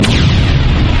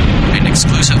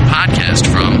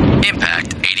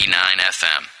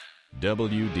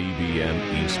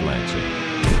WDBM East Lansing.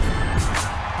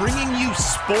 Bringing you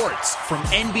sports from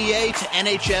NBA to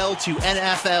NHL to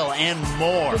NFL and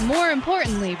more. But more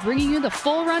importantly, bringing you the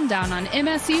full rundown on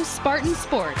MSU Spartan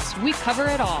Sports. We cover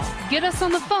it all. Get us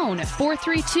on the phone at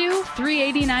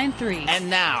 432-3893. And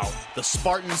now, the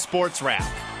Spartan Sports Wrap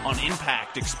on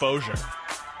Impact Exposure.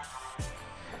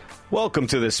 Welcome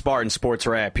to the Spartan Sports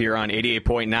Wrap here on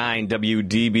 88.9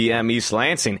 WDBM East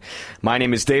Lansing. My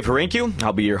name is Dave Harinkyu.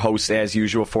 I'll be your host as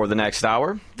usual for the next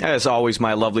hour. As always,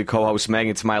 my lovely co-host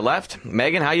Megan to my left.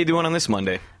 Megan, how you doing on this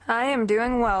Monday? I am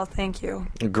doing well, thank you.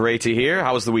 Great to hear.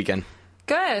 How was the weekend?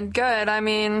 Good. I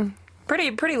mean,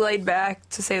 pretty laid back,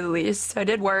 to say the least. I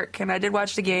did work, and I did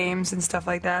watch the games and stuff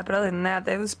like that, but other than that,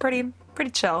 it was pretty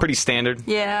chill. Pretty standard?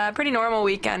 Yeah, pretty normal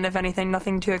weekend, if anything.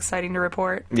 Nothing too exciting to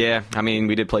report. Yeah, I mean,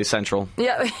 we did play Central.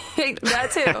 Yeah,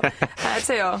 that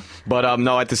too. But,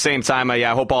 no, at the same time, I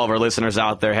hope all of our listeners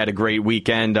out there had a great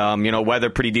weekend.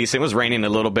 Weather pretty decent. It was raining a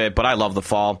little bit, but I love the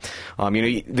fall.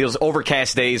 Those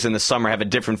overcast days in the summer have a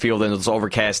different feel than those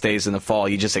overcast days in the fall.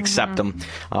 You just accept them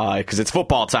because it's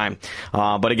football time.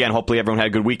 But again, hopefully everyone had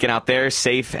a good weekend out there,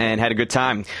 safe, and had a good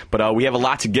time. But we have a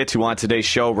lot to get to on today's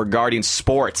show regarding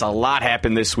sports. A lot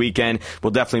happened this weekend.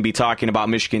 We'll definitely be talking about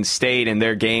Michigan State and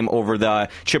their game over the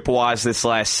Chippewas this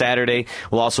last Saturday.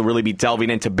 We'll also really be delving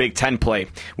into Big Ten play,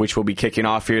 which will be kicking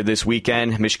off here this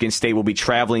weekend. Michigan State will be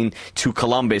traveling to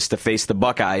Columbus to face the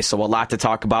Buckeyes, so a lot to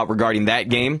talk about regarding that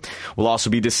game. We'll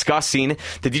also be discussing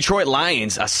the Detroit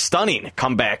Lions, a stunning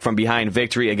comeback from behind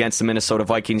victory against the Minnesota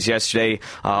Vikings yesterday.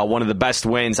 One of the best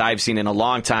wins I've seen in a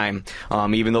long time.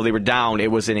 Even though they were down,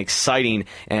 it was an exciting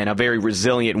and a very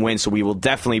resilient win, so we will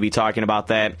definitely be talking about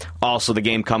that. Also, the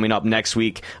game coming up next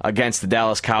week against the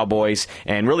Dallas Cowboys,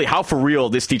 and really how for real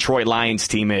this Detroit Lions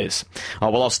team is.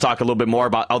 We'll also talk a little bit more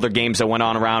about other games that went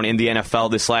on around in the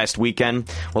NFL this last weekend.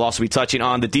 We'll also be touching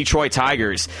on the Detroit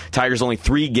Tigers. Tigers only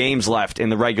 3 games left in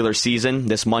the regular season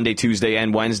this Monday, Tuesday,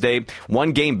 and Wednesday.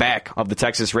 1 game back of the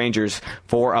Texas Rangers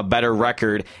for a better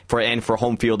record for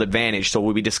home field advantage. So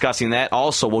we'll be discussing that.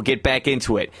 Also, we'll get back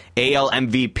into it. AL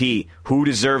MVP, who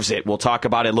deserves it? We'll talk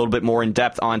about it a little bit more in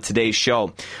depth on today's show.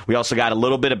 We also got a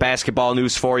little bit of basketball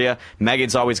news for you.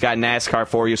 Megan's always got NASCAR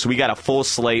for you, so we got a full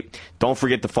slate. Don't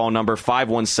forget the phone number,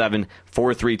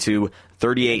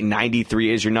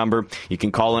 517-432-3893 is your number. You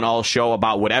can call in all show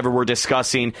about whatever we're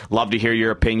discussing. Love to hear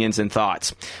your opinions and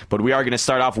thoughts. But we are going to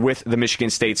start off with the Michigan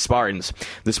State Spartans.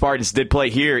 The Spartans did play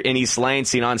here in East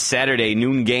Lansing on Saturday,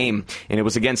 noon game, and it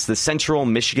was against the Central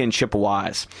Michigan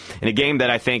Chippewas. In a game that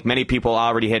I think many people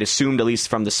already had assumed, at least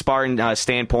from the Spartan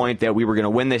standpoint, that we were going to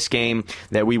win this game,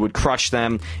 that we would crush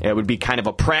them. It would be kind of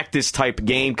a practice-type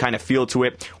game, kind of feel to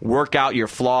it. Work out your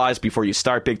flaws before you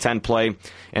start Big Ten play,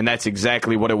 and that's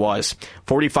exactly what it was.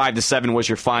 45-7 was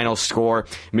your final score.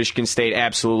 Michigan State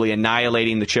absolutely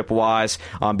annihilating the Chippewas,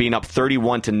 being up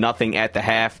 31-0 at the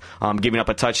half, giving up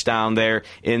a touchdown there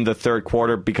in the third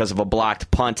quarter because of a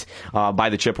blocked punt by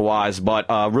the Chippewas.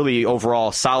 But really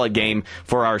overall solid game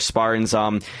for our Spartans.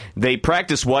 They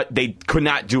practiced what they could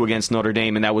not do against Notre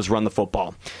Dame, and that was run the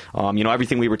football.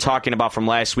 Everything we were talking about from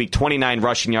last week, 29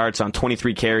 rushing yards on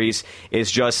 23 carries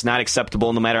is just not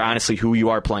acceptable no matter honestly who you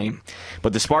are playing.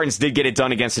 But the Spartans did get it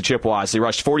done against the Chippewas. They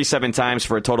rushed 47 times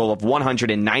for a total of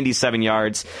 197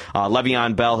 yards.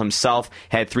 Le'Veon Bell himself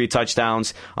had 3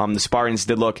 touchdowns. The Spartans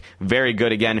did look very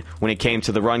good again when it came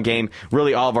to the run game.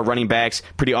 Really all of our running backs,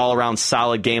 pretty all-around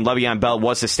solid game. Le'Veon Bell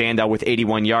was the standout with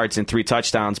 81 yards and 3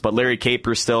 touchdowns, but Larry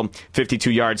Capers still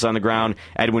 52 yards on the ground,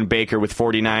 Edwin Baker with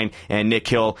 49, and Nick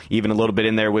Hill even a little bit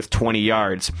in there with 20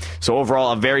 yards. So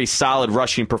overall, a very solid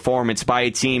rushing performance by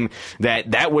a team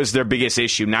that was their biggest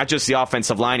issue. Not just the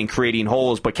offensive line and creating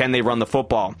holes, but can they run the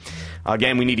football?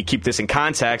 Again, we need to keep this in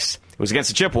context. It was against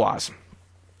the Chippewas.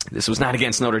 This was not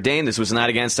against Notre Dame. This was not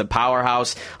against a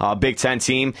powerhouse Big Ten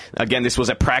team. Again, this was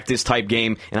a practice-type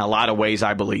game in a lot of ways,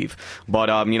 I believe. But,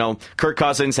 Kirk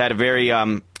Cousins had a very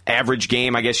average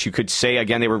game, I guess you could say.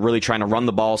 Again, they were really trying to run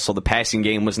the ball, so the passing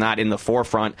game was not in the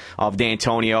forefront of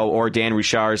D'Antonio or Dan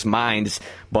Richard's minds.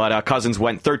 But Cousins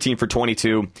went 13 for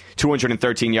 22,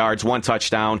 213 yards, 1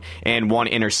 touchdown, and 1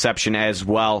 interception as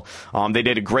well. They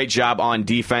did a great job on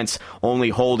defense, only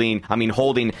holding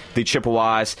the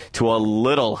Chippewas to a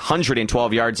little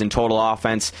 112 yards in total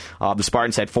offense. The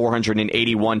Spartans had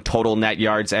 481 total net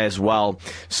yards as well.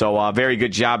 So very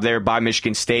good job there by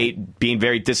Michigan State, being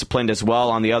very disciplined as well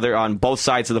on both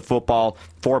sides of the football.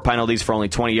 4 penalties for only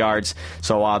 20 yards.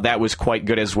 So that was quite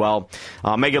good as well.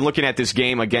 Megan, looking at this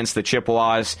game against the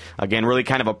Chippewas, again, really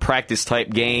kind of a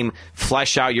practice-type game.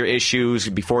 Flesh out your issues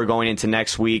before going into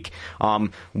next week.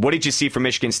 What did you see from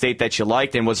Michigan State that you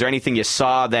liked, and was there anything you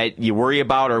saw that you worry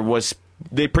about, or was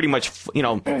they pretty much,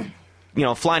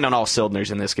 flying on all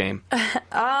cylinders in this game?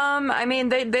 I mean,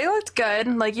 they looked good.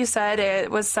 Like you said,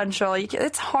 it was Central.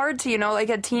 It's hard to, like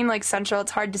a team like Central,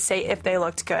 it's hard to say if they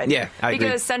looked good. Yeah, I agree.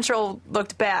 Because Central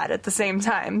looked bad at the same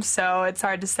time, so it's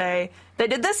hard to say they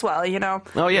did this well,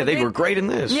 Oh, yeah, they were great in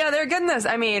this. Yeah, they're good in this.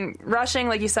 I mean, rushing,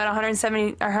 like you said,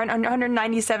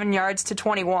 197 yards to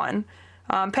 21.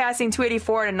 Passing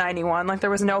 284 to 91. Like, there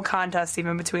was no contest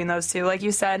even between those two. Like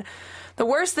you said, the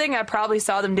worst thing I probably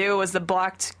saw them do was the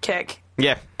blocked kick.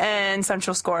 Yeah. And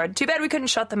Central scored. Too bad we couldn't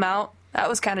shut them out. That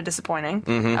was kind of disappointing.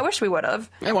 Mm-hmm. I wish we would have.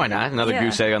 Yeah, why not? Another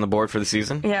goose egg on the board for the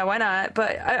season. Yeah, why not?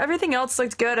 But everything else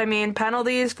looked good. I mean,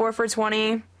 penalties, 4 for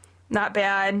 20, not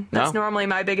bad. That's normally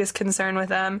my biggest concern with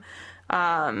them.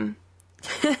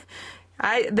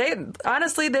 They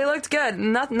honestly, they looked good.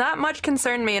 Not much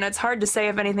concerned me, and it's hard to say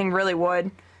if anything really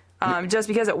would. Just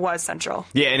because it was Central.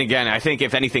 Yeah, and again, I think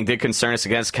if anything did concern us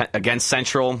against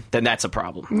Central, then that's a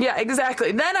problem. Yeah,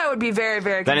 exactly. Then I would be very,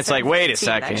 very concerned. Then it's like, wait a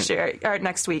second.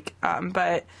 Next week.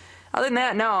 But other than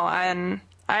that, no. And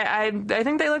I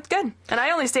think they looked good. And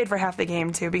I only stayed for half the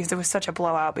game, too, because it was such a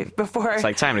blowout before. It's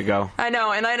like time to go. I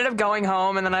know, and I ended up going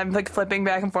home, and then I'm like flipping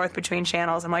back and forth between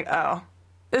channels. I'm like, oh.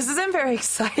 This isn't very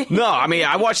exciting. No, I mean,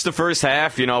 I watched the first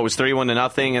half, it was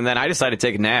 31-0, and then I decided to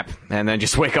take a nap and then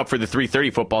just wake up for the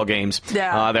 3:30 football games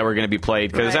that were going to be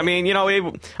played. Because, I mean,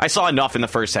 I saw enough in the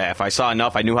first half. I saw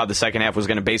enough. I knew how the second half was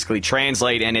going to basically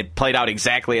translate, and it played out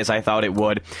exactly as I thought it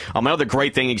would. Another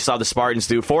great thing you saw the Spartans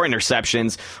do, 4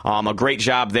 interceptions, a great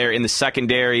job there in the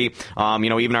secondary.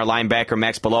 Even our linebacker,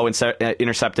 Max Below,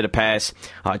 intercepted a pass.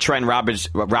 Trent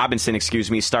Robinson,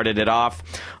 started it off,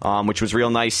 which was real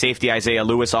nice. Safety Isaiah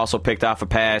Lewis also picked off a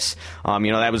pass.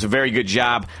 That was a very good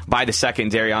job by the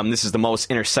secondary. This is the most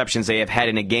interceptions they have had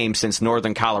in a game since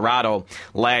Northern Colorado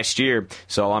last year.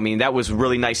 So, that was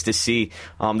really nice to see.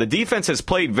 The defense has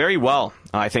played very well,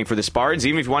 I think, for the Spartans.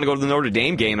 Even if you want to go to the Notre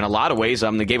Dame game, in a lot of ways,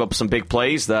 they gave up some big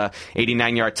plays, the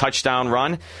 89-yard touchdown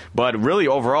run. But really,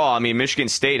 overall, Michigan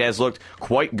State has looked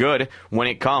quite good when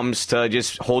it comes to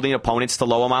just holding opponents to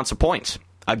low amounts of points.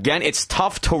 Again, it's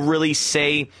tough to really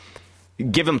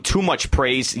give them too much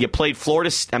praise. You played Florida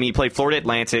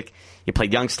Atlantic, you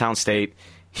played Youngstown State,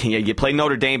 you played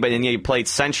Notre Dame, but then you played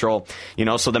Central,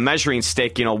 so the measuring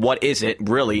stick, what is it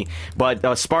really? But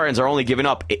the Spartans are only giving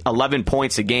up 11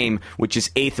 points a game, which is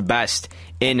 8th best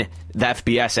in the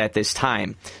FBS at this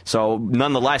time. So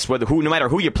nonetheless, no matter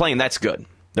who you're playing, that's good.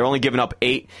 They're only giving up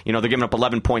 8, they're giving up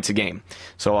 11 points a game.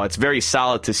 So it's very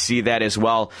solid to see that as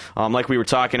well. Like we were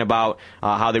talking about,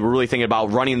 how they were really thinking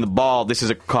about running the ball. This is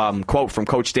a quote from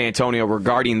Coach D'Antonio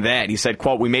regarding that. He said,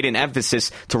 quote, "We made an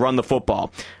emphasis to run the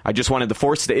football. I just wanted to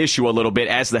force the issue a little bit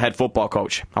as the head football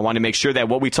coach. I wanted to make sure that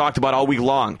what we talked about all week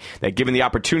long, that given the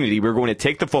opportunity, we're going to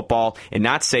take the football and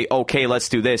not say, okay, let's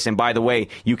do this, and by the way,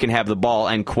 you can have the ball,"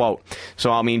 end quote.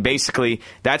 So, basically,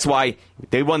 that's why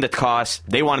they won the toss,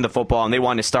 they wanted the football, and they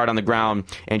wanted to start on the ground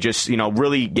and just,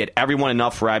 really get everyone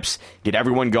enough reps, get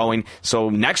everyone going. So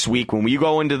next week, when you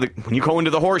go into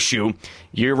the horseshoe,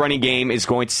 your running game is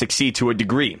going to succeed to a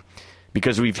degree.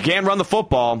 Because if you can't run the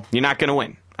football, you're not going to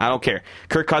win. I don't care.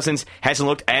 Kirk Cousins hasn't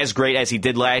looked as great as he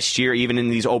did last year, even in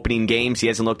these opening games. He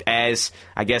hasn't looked as,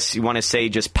 I guess you want to say,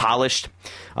 just polished.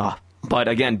 But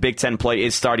again, Big Ten play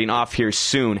is starting off here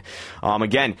soon.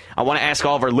 Again, I want to ask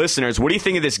all of our listeners, what do you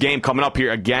think of this game coming up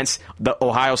here against the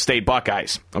Ohio State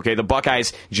Buckeyes? Okay, the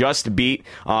Buckeyes just beat,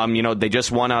 they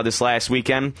just won this last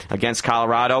weekend against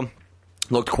Colorado.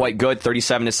 Looked quite good,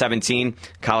 37-17.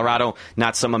 Colorado,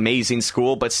 not some amazing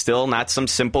school, but still not some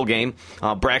simple game.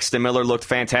 Braxton Miller looked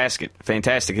fantastic.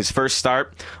 His first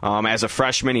start as a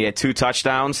freshman, he had 2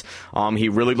 touchdowns. He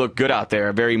really looked good out there.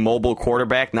 A very mobile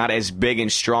quarterback, not as big and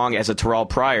strong as a Terrell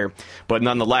Pryor, but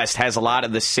nonetheless has a lot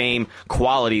of the same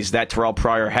qualities that Terrell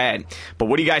Pryor had. But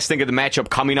what do you guys think of the matchup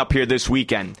coming up here this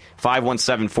weekend?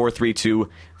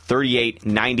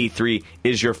 517-432-3893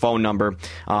 is your phone number.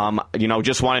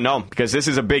 Just want to know, because this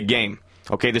is a big game.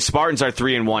 Okay, the Spartans are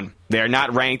 3-1. They are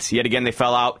not ranked. Yet again, they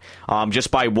fell out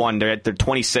just by 1. They're at their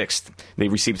 26th. They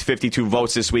received 52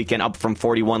 votes this weekend, up from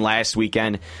 41 last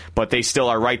weekend. But they still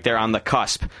are right there on the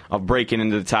cusp of breaking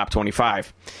into the top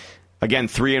 25. Again,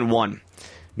 3-1.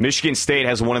 Michigan State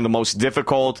has one of the most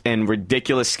difficult and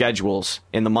ridiculous schedules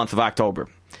in the month of October.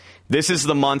 This is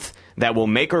the month that will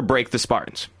make or break the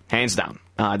Spartans, hands down.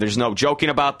 There's no joking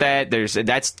about that.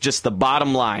 That's just the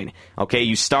bottom line. Okay,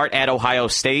 you start at Ohio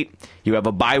State. You have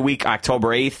a bye week October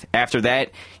 8th. After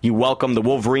that, you welcome the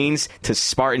Wolverines to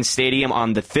Spartan Stadium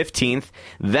on the 15th.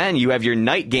 Then you have your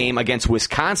night game against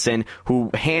Wisconsin, who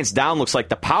hands down looks like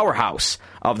the powerhouse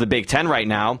of the Big Ten right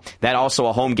now. That also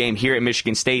a home game here at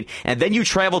Michigan State. And then you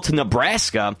travel to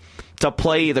Nebraska to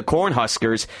play the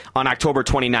Cornhuskers on October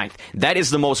 29th. That is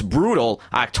the most brutal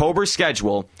October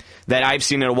schedule that I've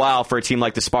seen in a while for a team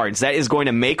like the Spartans. That is going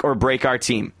to make or break our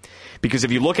team. Because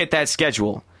if you look at that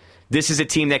schedule, this is a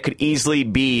team that could easily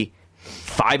be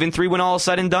 5-3 when all is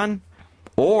said and done.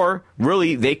 Or,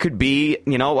 really, they could be, a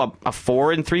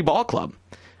 4-3 ball club.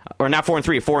 Or not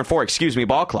 4-3, a 4-4,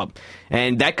 ball club.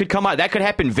 And that could come out. That could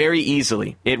happen very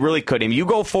easily. It really could. And you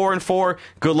go 4-4,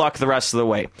 good luck the rest of the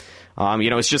way.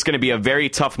 It's just going to be a very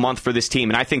tough month for this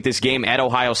team. And I think this game at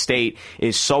Ohio State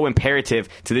is so imperative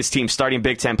to this team starting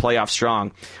Big Ten playoff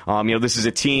strong. This is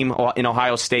a team in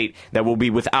Ohio State that will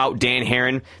be without Dan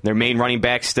Herron, their main running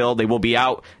back still. They will be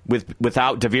out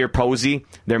without DeVere Posey,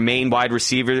 their main wide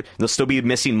receiver. They'll still be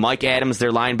missing Mike Adams,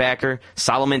 their linebacker,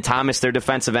 Solomon Thomas, their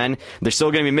defensive end. They're still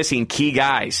going to be missing key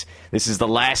guys. This is the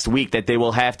last week that they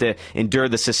will have to endure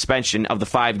the suspension of the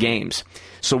 5 games.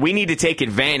 So we need to take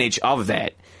advantage of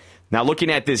that. Now,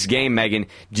 looking at this game, Megan,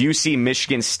 do you see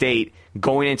Michigan State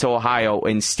going into Ohio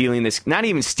and stealing this, not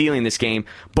even stealing this game,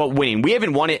 but winning? We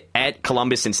haven't won it at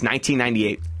Columbus since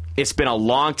 1998. It's been a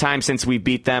long time since we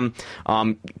beat them.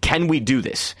 Can we do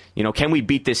this? Can we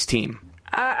beat this team?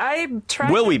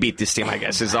 Will we beat this team, I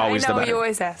guess, is always the better. I know, you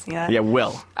always ask me that. Yeah,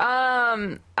 will.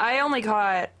 I only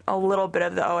caught a little bit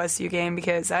of the OSU game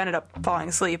because I ended up falling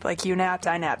asleep. Like, you napped,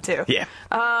 I napped too. Yeah.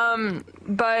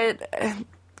 But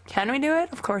can we do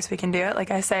it? Of course we can do it,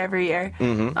 like I say every year.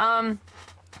 Mm-hmm.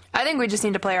 I think we just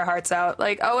need to play our hearts out.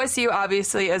 Like, OSU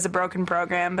obviously is a broken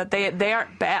program, but they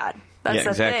aren't bad. That's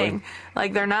the thing.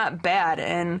 Like, they're not bad.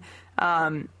 And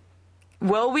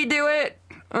will we do it?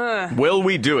 Will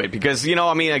we do it? Because,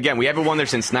 again, we haven't won there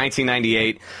since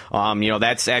 1998.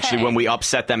 That's actually when we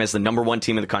upset them as the number 1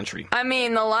 team in the country. I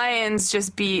mean, the Lions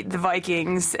just beat the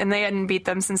Vikings, and they hadn't beat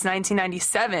them since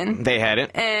 1997. They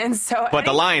hadn't. And so, but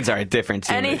the Lions are a different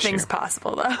team. Anything's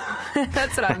possible, though.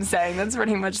 That's what I'm saying. That's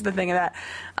pretty much the thing of that.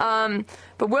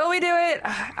 But will we do it?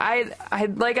 I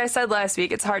like I said last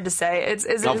week, it's hard to say.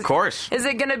 Of course. Is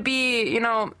it going to be,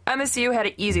 MSU had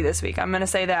it easy this week. I'm going to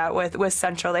say that with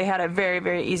Central. They had it very,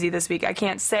 very easy this week. I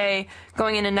can't say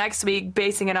going into next week,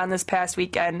 basing it on this past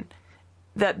weekend,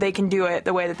 that they can do it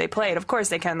the way that they played. Of course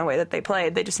they can the way that they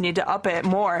played. They just need to up it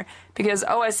more because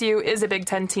OSU is a Big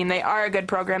Ten team. They are a good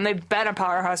program. They've been a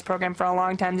powerhouse program for a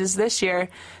long time. Just this year,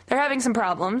 they're having some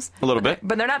problems. A little bit.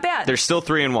 But they're not bad. They're still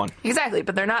 3-1. Exactly,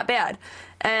 but they're not bad.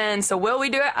 And so will we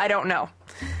do it? I don't know.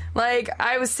 Like,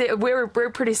 we were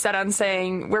pretty set on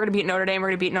saying we're going to beat Notre Dame, we're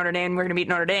going to beat Notre Dame, we're going to beat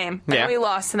Notre Dame. And we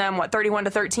lost to them,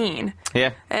 31-13.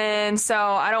 Yeah. And so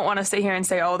I don't want to sit here and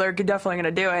say, oh, they're definitely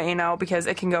going to do it, because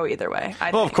it can go either way.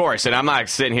 Of course. And I'm not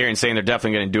sitting here and saying they're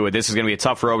definitely going to do it. This is going to be a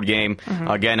tough road game. Mm-hmm.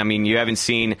 Again,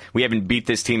 we haven't beat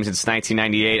this team since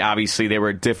 1998. Obviously, they were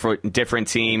a different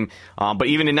team. But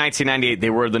even in 1998, they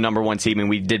were the number 1 team, and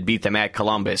we did beat them at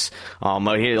Columbus. A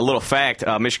little fact,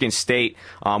 Michigan State,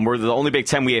 we're the only Big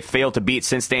Ten we have failed to beat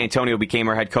since D'Antonio became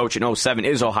our head coach in 2007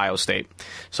 is Ohio State.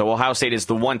 So Ohio State is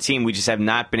the one team we just have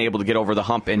not been able to get over the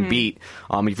hump and beat.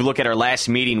 If you look at our last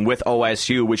meeting with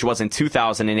OSU, which was in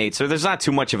 2008, so there's not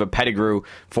too much of a pedigree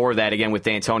for that. Again, with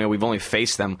D'Antonio, we've only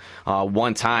faced them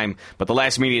one time. But the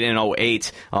last meeting in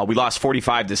 2008, we lost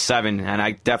 45-7, and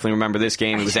I definitely remember this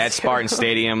game. It was at Spartan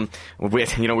Stadium. We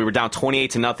were down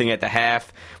 28-0 at the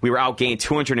half. We were outgained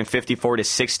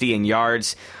 254-60 in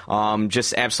yards.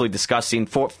 Just absolutely disgusting.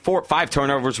 5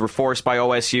 turnovers were forced by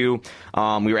OSU.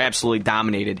 We were absolutely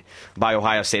dominated by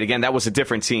Ohio State. Again, that was a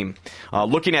different team.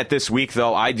 Looking at this week,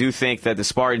 though, I do think that the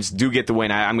Spartans do get the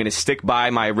win. I'm going to stick by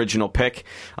my original pick.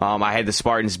 I had the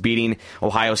Spartans beating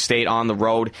Ohio State on the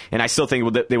road, and I still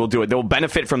think they will do it. They will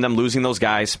benefit from them losing those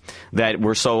guys that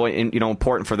were so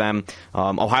important for them.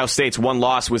 Ohio State's one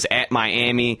loss was at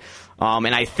Miami.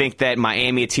 And I think that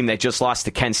Miami, a team that just lost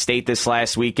to Kent State this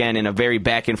last weekend in a very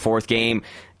back-and-forth game,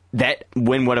 that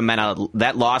win would have meant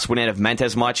that loss wouldn't have meant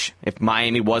as much if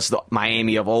Miami was the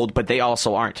Miami of old, but they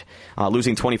also aren't.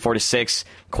 Losing 24-6,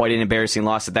 quite an embarrassing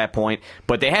loss at that point.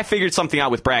 But they have figured something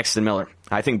out with Braxton Miller.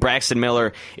 I think Braxton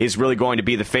Miller is really going to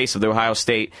be the face of the Ohio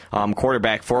State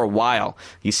quarterback for a while.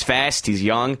 He's fast. He's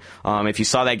young. If you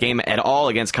saw that game at all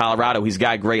against Colorado, he's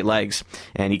got great legs.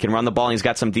 And he can run the ball, and he's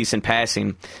got some decent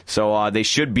passing. So they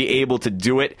should be able to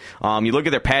do it. You look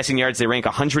at their passing yards, they rank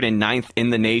 109th in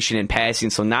the nation in passing,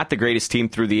 so not the greatest team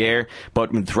through the air.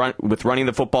 But with running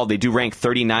the football, they do rank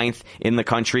 39th in the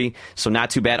country, so not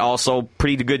too bad. Also,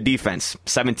 pretty good defense.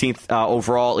 17th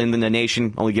overall in the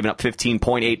nation, only giving up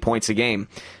 15.8 points a game.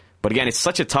 But again, it's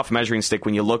such a tough measuring stick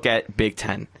when you look at Big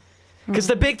Ten. Because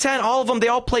the Big Ten, all of them, they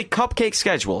all play cupcake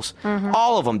schedules. Mm-hmm.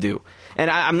 All of them do. And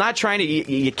I'm not trying to,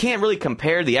 you can't really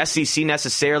compare the SEC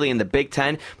necessarily and the Big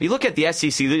Ten. But you look at the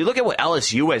SEC, you look at what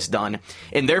LSU has done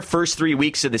in their first 3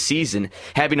 weeks of the season,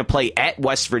 having to play at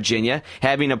West Virginia,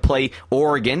 having to play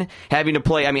Oregon, having to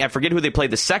play, I forget who they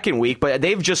played the second week, but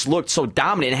they've just looked so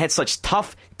dominant and had such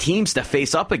tough teams to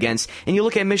face up against. And you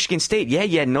look at Michigan State, you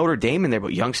had Notre Dame in there,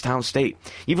 but Youngstown State.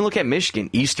 Even look at Michigan,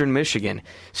 Eastern Michigan,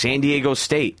 San Diego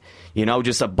State.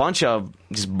 Just a bunch of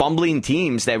just bumbling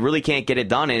teams that really can't get it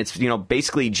done. And it's,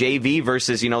 basically JV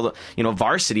versus,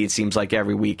 varsity, it seems like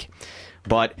every week.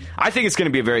 But I think it's going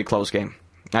to be a very close game.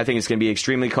 I think it's going to be an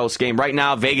extremely close game. Right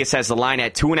now, Vegas has the line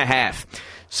at 2.5.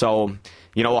 So,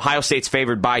 Ohio State's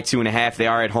favored by 2.5. They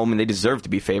are at home and they deserve to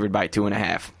be favored by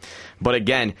 2.5. But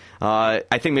again, I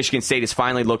think Michigan State is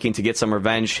finally looking to get some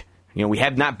revenge. We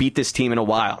have not beat this team in a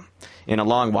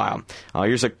long while.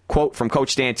 Here's a quote from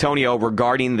Coach D'Antonio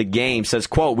regarding the game. Says,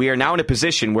 quote, "We are now in a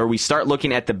position where we start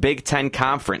looking at the Big Ten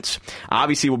Conference.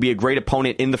 Obviously, we'll be a great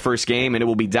opponent in the first game, and it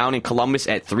will be down in Columbus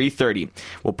at 3:30.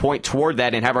 We'll point toward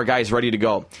that and have our guys ready to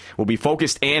go. We'll be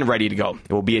focused and ready to go.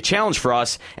 It will be a challenge for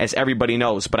us, as everybody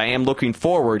knows, but I am looking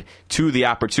forward to the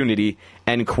opportunity."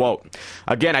 End quote.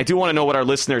 Again, I do want to know what our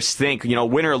listeners think.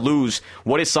 Win or lose,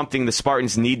 what is something the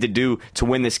Spartans need to do to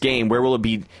win this game? Where will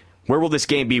this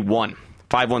game be won?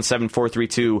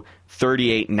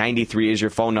 517-432-3893 is your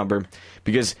phone number.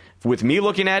 Because with me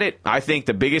looking at it, I think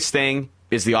the biggest thing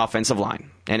is the offensive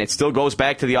line. And it still goes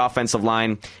back to the offensive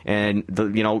line. And,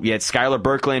 you had Skylar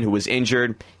Berkland, who was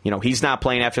injured. He's not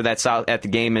playing after that at the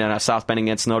game in South Bend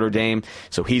against Notre Dame.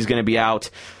 So he's going to be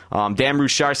out. Dan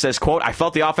Rouchard says, quote, "I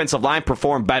felt the offensive line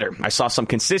perform better. I saw some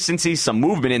consistency, some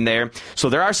movement in there. So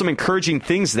there are some encouraging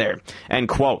things there." End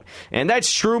quote. And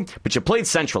that's true, but you played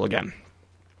Central again.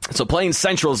 So playing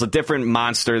Central is a different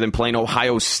monster than playing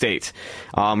Ohio State.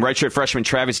 Redshirt freshman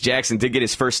Travis Jackson did get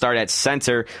his first start at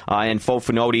center, and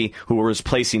Fofinoti, who was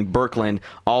replacing Berkland,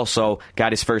 also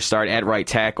got his first start at right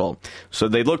tackle. So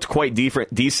they looked quite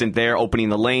decent there, opening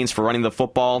the lanes for running the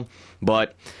football.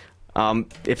 But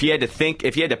if you had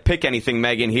to pick anything,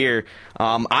 Megan, here,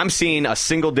 I'm seeing a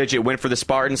single-digit win for the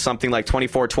Spartans, something like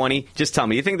 24-20. Just tell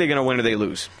me, you think they're going to win or they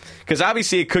lose? Because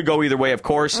obviously it could go either way, of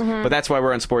course, but that's why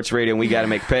we're on sports radio and we got to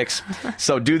make picks.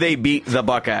 So do they beat the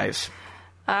Buckeyes?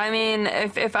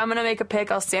 If I'm going to make a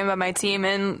pick, I'll stand by my team,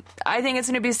 and I think it's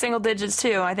going to be single digits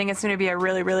too. I think it's going to be a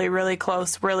really, really, really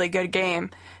close, really good game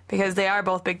because they are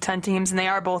both Big Ten teams and they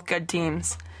are both good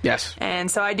teams. Yes.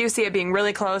 And so I do see it being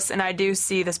really close, and I do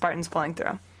see the Spartans pulling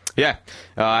through. Yeah,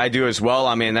 I do as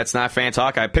well. That's not fan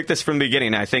talk. I picked this from the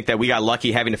beginning. I think that we got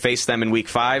lucky having to face them in Week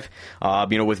 5,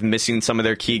 with missing some of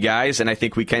their key guys, and I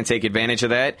think we can take advantage of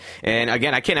that. And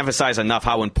again, I can't emphasize enough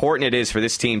how important it is for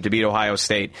this team to beat Ohio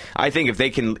State. I think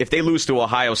if they lose to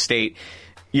Ohio State,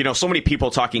 so many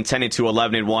people talking 10-2,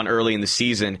 11-1 early in the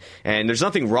season, and there's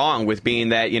nothing wrong with being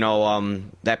that,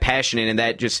 that passionate and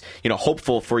that just,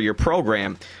 hopeful for your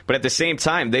program. But at the same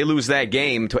time, they lose that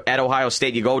game at Ohio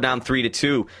State. You go down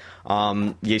 3-2.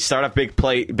 You start off Big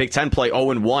Ten play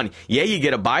 0-1. Yeah, you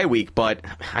get a bye week, but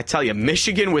I tell you,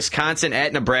 Michigan, Wisconsin,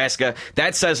 at Nebraska,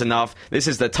 that says enough. This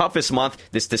is the toughest month.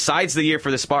 This decides the year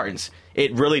for the Spartans.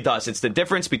 It really does. It's the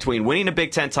difference between winning a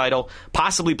Big Ten title,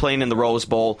 possibly playing in the Rose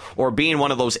Bowl, or being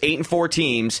one of those 8-4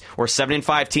 teams or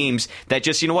 7-5 teams that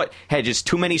just, had just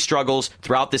too many struggles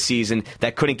throughout the season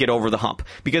that couldn't get over the hump.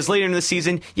 Because later in the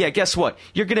season, guess what?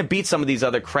 You're going to beat some of these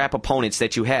other crap opponents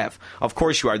that you have. Of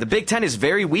course you are. The Big Ten is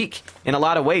very weak in a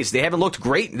lot of ways. They haven't looked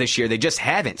great this year. They just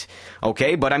haven't.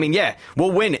 Okay? But,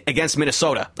 we'll win against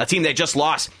Minnesota, a team that just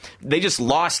lost. They just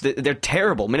lost. They're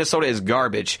terrible. Minnesota is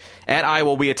garbage. At Iowa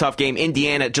will be a tough game.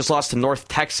 Indiana just lost to North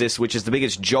Texas, which is the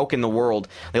biggest joke in the world.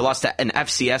 They lost to an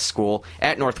FCS school.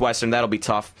 At Northwestern, that'll be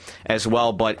tough as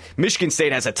well. But Michigan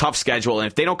State has a tough schedule, and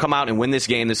if they don't come out and win this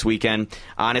game this weekend,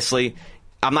 honestly,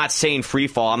 I'm not saying free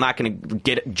fall. I'm not going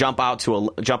to jump out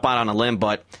on a limb,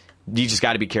 but you just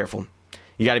got to be careful.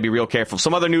 You got to be real careful.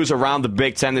 Some other news around the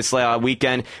Big Ten this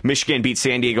weekend. Michigan beat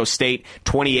San Diego State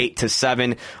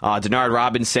 28-7. Denard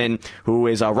Robinson, who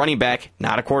is a running back,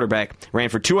 not a quarterback, ran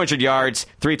for 200 yards,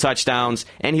 3 touchdowns,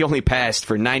 and he only passed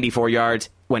for 94 yards.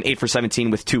 Went 8 for 17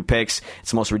 with 2 picks.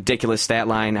 It's the most ridiculous stat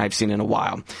line I've seen in a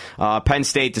while. Penn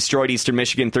State destroyed Eastern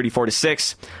Michigan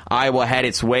 34-6. Iowa had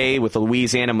its way with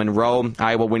Louisiana Monroe.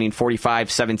 Iowa winning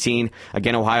 45-17.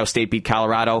 Again, Ohio State beat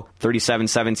Colorado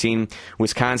 37-17.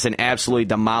 Wisconsin absolutely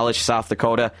demolished South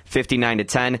Dakota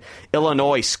 59-10.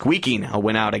 Illinois squeaking a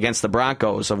win out against the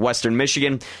Broncos of Western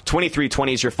Michigan.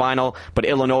 23-20 is your final, but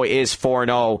Illinois is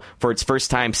 4-0 for its first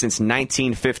time since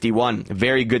 1951.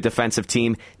 Very good defensive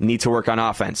team. Need to work on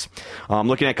offense.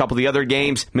 Looking at a couple of the other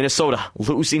games, Minnesota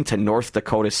losing to North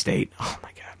Dakota State. Oh, my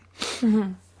God.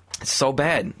 Mm-hmm. It's so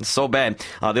bad. It's so bad.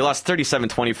 They lost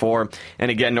 37-24.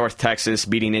 And again, North Texas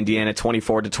beating Indiana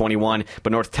 24-21.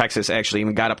 But North Texas actually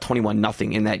even got up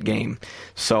 21-0 in that game.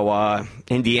 So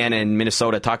Indiana and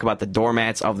Minnesota, talk about the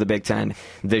doormats of the Big Ten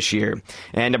this year.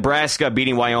 And Nebraska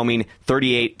beating Wyoming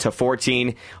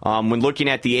 38-14. When looking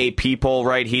at the AP poll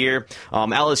right here,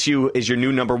 LSU is your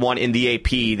new number 1 in the AP.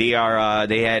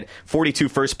 They had 42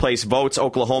 first place votes.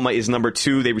 Oklahoma is number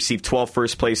 2. They received 12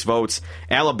 first place votes.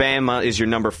 Alabama is your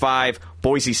number 5.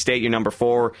 Boise State, your number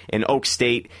 4, and Oak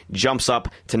State jumps up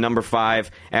to number 5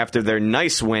 after their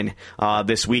nice win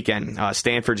this weekend.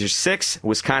 Stanford is 6,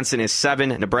 Wisconsin is 7,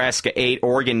 Nebraska 8,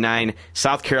 Oregon 9,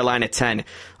 South Carolina 10.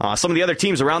 Some of the other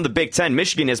teams around the Big Ten,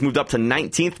 Michigan has moved up to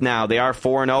 19th now. They are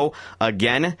 4-0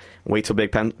 again. Wait till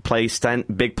Big Ten play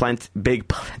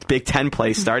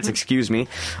starts. Excuse me,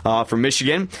 for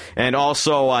Michigan, and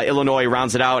also Illinois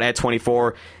rounds it out at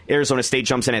 24. Arizona State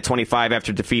jumps in at 25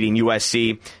 after defeating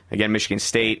USC. Again, Michigan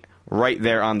State right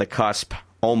there on the cusp.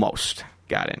 Almost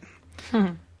got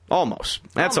in. Almost.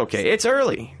 That's okay. It's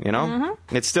early, you know.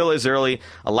 Mm-hmm. It still is early.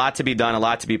 A lot to be done, a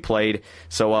lot to be played.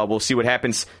 So we'll see what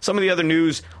happens. Some of the other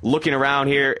news looking around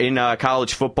here in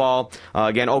college football.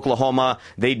 Again, Oklahoma,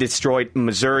 they destroyed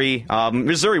Missouri.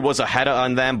 Missouri was ahead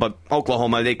on them, but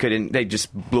Oklahoma, they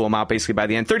just blew them out basically by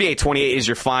the end. 38-28 is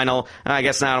your final. I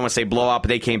guess now I don't want to say blowout, but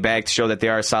they came back to show that they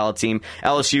are a solid team.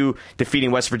 LSU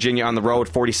defeating West Virginia on the road,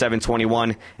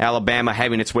 47-21. Alabama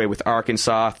having its way with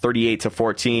Arkansas,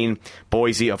 38-14.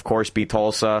 Boise, of course, beat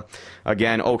Tulsa.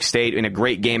 Again, Oak State in a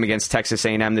great game against Texas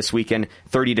A&M this weekend.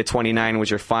 30-29 was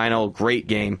your final. Great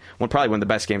game. Probably one of the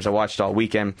best games I watched all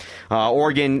weekend.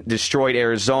 Oregon destroyed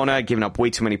Arizona, giving up way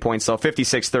too many points, though.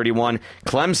 56-31.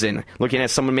 Clemson, looking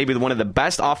at someone maybe one of the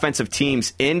best offensive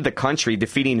teams in the country,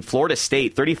 defeating Florida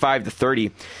State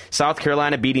 35-30. South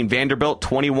Carolina beating Vanderbilt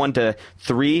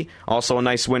 21-3. Also a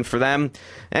nice win for them.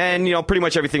 And, you know, pretty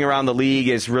much everything around the league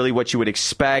is really what you would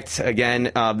expect. Again,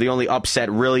 the only upset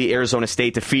really Arizona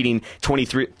State defeating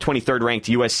 23rd ranked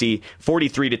USC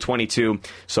 43-22.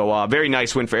 So very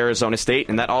nice win for Arizona State,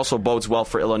 and that also bodes well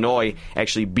for Illinois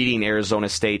actually beating Arizona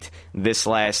State this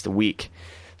last week.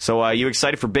 So you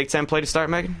excited for Big Ten play to start,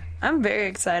 Megan? I'm very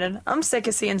excited. I'm sick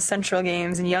of seeing Central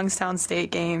games and Youngstown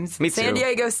State games, Me too. San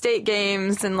Diego State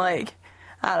games, and I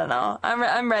don't know.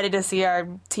 I'm ready to see our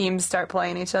teams start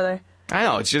playing each other. I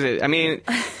know. It's just, it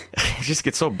just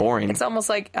gets so boring. It's almost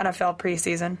like NFL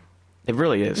preseason. It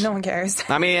really is. No one cares.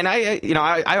 I mean,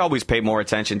 I always pay more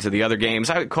attention to the other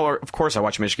games. Of course, I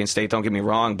watch Michigan State. Don't get me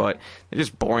wrong, but they're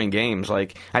just boring games.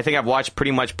 Like, I think I've watched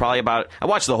pretty much I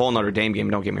watched the whole Notre Dame game.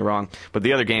 Don't get me wrong, but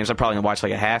the other games I probably watched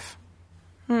like a half,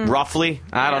 roughly.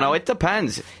 I don't know. It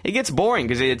depends. It gets boring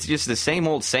because it's just the same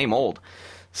old.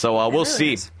 So we'll really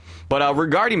see. Is. But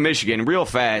regarding Michigan, real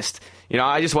fast.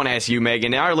 I just want to ask you,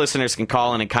 Megan. Our listeners can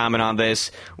call in and comment on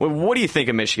this. What do you think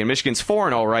of Michigan? Michigan's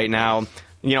 4-0 right now.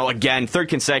 Again, third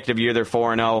consecutive year they're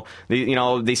 4-0.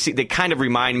 They kind of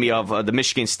remind me of the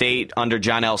Michigan State under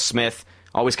John L. Smith.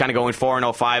 Always kind of going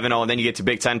 4-0, 5-0, and then you get to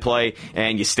Big Ten play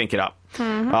and you stink it up.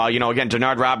 Mm-hmm. Again,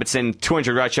 Denard Robinson,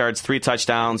 200 rush yards, 3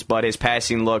 touchdowns, but his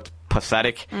passing looked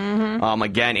pathetic. Mm-hmm.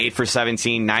 Again, 8 for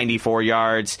 17, 94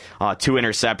 yards, 2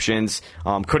 interceptions.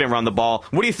 Couldn't run the ball.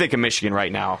 What do you think of Michigan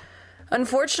right now?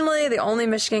 Unfortunately, the only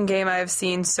Michigan game I have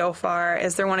seen so far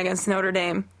is their one against Notre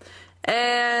Dame.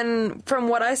 And from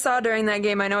what I saw during that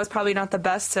game, I know it's probably not the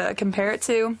best to compare it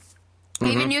to. Mm-hmm.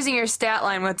 Even using your stat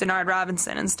line with Denard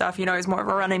Robinson and stuff, he's more of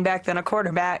a running back than a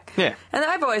quarterback. Yeah. And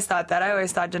I've always thought that. I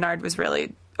always thought Denard was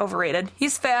really overrated.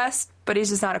 He's fast, but he's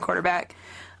just not a quarterback.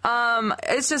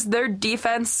 It's just their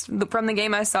defense from the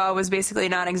game I saw was basically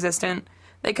non-existent.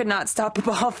 They could not stop a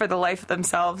ball for the life of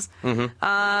themselves. Mm-hmm.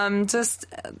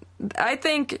 I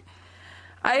think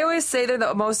I always say they're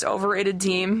the most overrated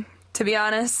team, to be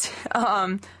honest.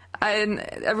 And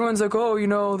everyone's like,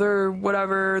 they're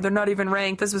whatever. They're not even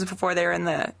ranked. This was before they were in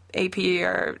the AP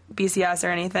or BCS or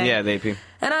anything. Yeah, the AP.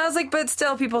 And I was like, but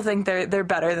still, people think they're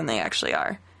better than they actually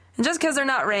are. And just because they're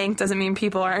not ranked doesn't mean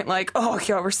people aren't like,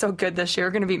 we're so good this year.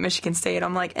 We're going to beat Michigan State.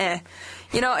 I'm like,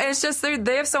 it's just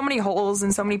they have so many holes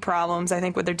and so many problems, I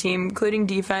think, with their team, including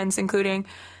defense,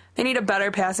 they need a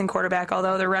better passing quarterback,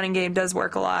 although their running game does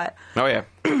work a lot. Oh, yeah.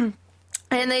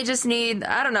 And they just need,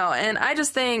 I don't know. And I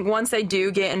just think once they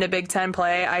do get into Big Ten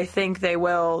play, I think they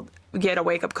will get a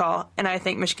wake-up call. And I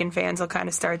think Michigan fans will kind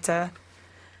of start to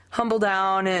humble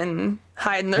down and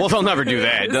hiding their Well, they'll never do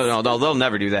that. No, they'll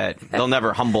never do that. They'll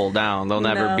never humble down. They'll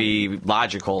never be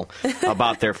logical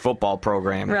about their football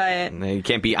program. Right. You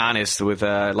can't be honest with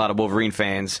a lot of Wolverine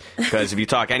fans, because if you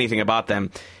talk anything about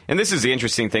them, and this is the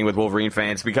interesting thing with Wolverine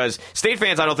fans, because State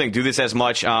fans I don't think do this as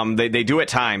much. They do at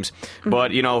times,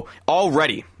 but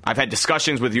already I've had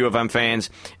discussions with U of M fans,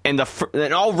 and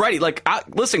already,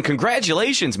 listen,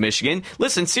 congratulations, Michigan.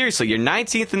 Listen, seriously, you're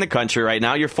 19th in the country right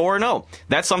now. You're 4-0.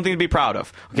 That's something to be proud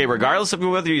of. Okay, regardless of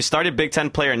whether you started Big Ten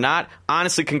play or not,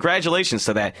 honestly, congratulations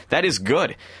to that. That is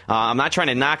good. I'm not trying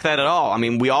to knock that at all. I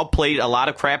mean, we all played a lot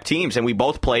of crap teams, and we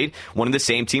both played one of the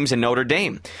same teams in Notre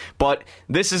Dame. But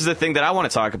this is the thing that I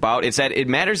want to talk about. It's that it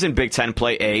matters in Big Ten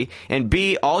play, A, and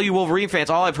B, all you Wolverine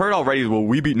fans, all I've heard already is, well,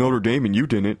 we beat Notre Dame and you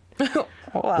didn't.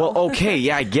 Wow. Well, okay,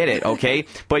 yeah, I get it, okay?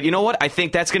 But you know what? I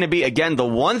think that's going to be, again, the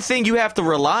one thing you have to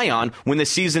rely on when the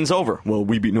season's over. Well,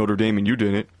 we beat Notre Dame and you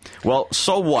didn't. Well,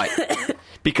 so what?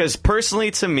 Because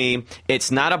personally, to me,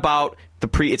 it's not about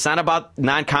it's not about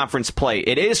non-conference play.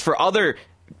 It is for other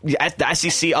the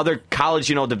SEC, other college,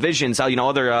 divisions,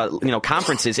 other,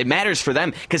 conferences. It matters for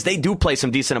them because they do play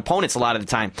some decent opponents a lot of the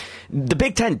time. The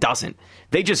Big Ten doesn't.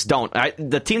 They just don't.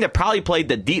 The team that probably played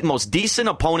the most decent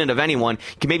opponent of anyone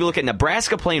can maybe look at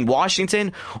Nebraska playing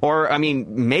Washington, or,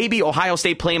 maybe Ohio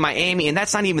State playing Miami, and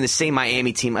that's not even the same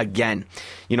Miami team again.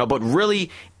 But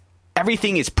really,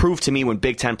 everything is proved to me when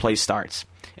Big Ten play starts.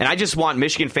 And I just want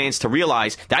Michigan fans to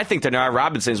realize that I think Denard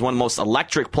Robinson is one of the most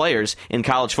electric players in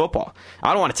college football.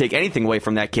 I don't want to take anything away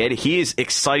from that kid. He is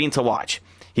exciting to watch.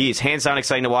 He is hands down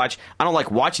exciting to watch. I don't like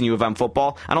watching U of M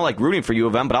football. I don't like rooting for U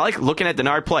of M, but I like looking at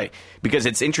Denard play because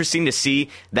it's interesting to see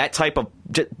that type of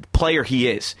player he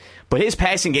is. But his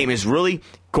passing game is really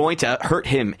going to hurt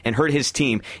him and hurt his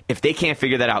team if they can't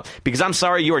figure that out. Because I'm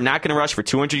sorry, you are not going to rush for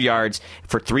 200 yards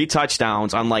for 3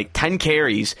 touchdowns on 10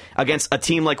 carries against a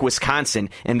team like Wisconsin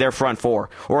and their front four,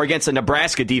 or against a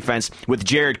Nebraska defense with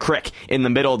Jared Crick in the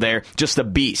middle there, just a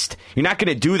beast. You're not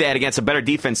going to do that against a better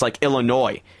defense like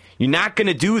Illinois. You're not going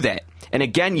to do that. And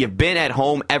again, you've been at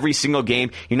home every single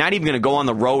game. You're not even going to go on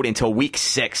the road until week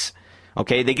 6.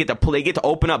 Okay, they get to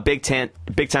open up Big Ten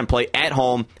play at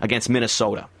home against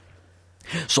Minnesota.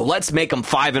 So let's make them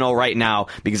 5-0 right now,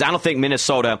 because I don't think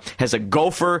Minnesota has a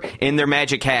gopher in their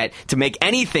magic hat to make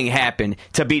anything happen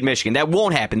to beat Michigan. That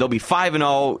won't happen. They'll be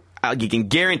 5-0. You can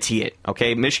guarantee it,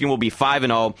 okay? Michigan will be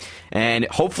 5-0, and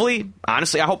hopefully,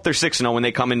 honestly, I hope they're 6-0 when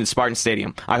they come into Spartan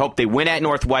Stadium. I hope they win at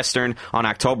Northwestern on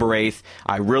October 8th.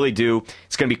 I really do.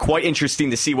 It's going to be quite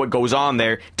interesting to see what goes on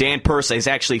there. Dan Persa is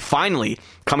actually finally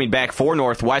coming back for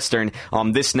Northwestern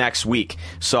this next week.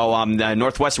 So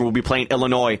Northwestern will be playing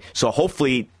Illinois, so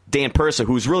hopefully Dan Persa,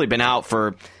 who's really been out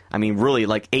for really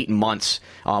 8 months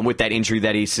with that injury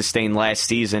that he sustained last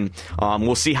season.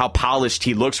 We'll see how polished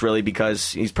he looks, really,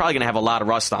 because he's probably going to have a lot of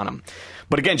rust on him.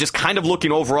 But again, just kind of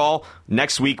looking overall,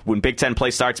 next week when Big Ten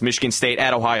play starts, Michigan State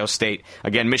at Ohio State.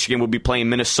 Again, Michigan will be playing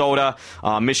Minnesota.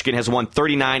 Michigan has won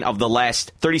 36 of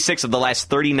the last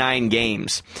 39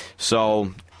 games.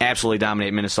 So absolutely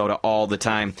dominate Minnesota all the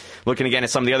time. Looking again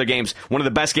at some of the other games, one of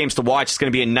the best games to watch is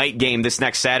going to be a night game this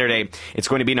next Saturday. It's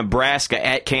going to be Nebraska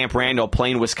at Camp Randall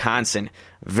playing Wisconsin.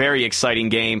 Very exciting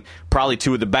game. Probably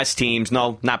two of the best teams.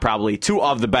 No, not probably. Two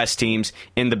of the best teams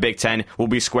in the Big Ten will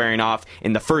be squaring off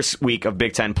in the first week of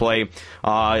Big Ten play.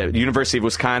 University of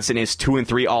Wisconsin is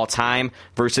 2-3 all time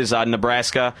versus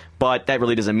Nebraska, but that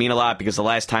really doesn't mean a lot because the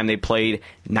last time they played,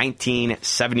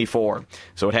 1974.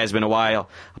 So it has been a while.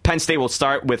 Penn State will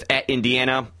start with at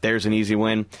Indiana. There's an easy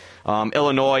win.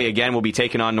 Illinois, again, will be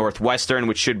taking on Northwestern,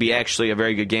 which should be actually a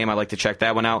very good game. I'd like to check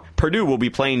that one out. Purdue will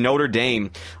be playing Notre Dame.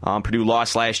 Purdue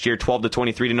lost last year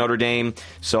 12-23 to Notre Dame.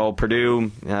 So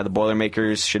Purdue, the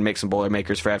Boilermakers should make some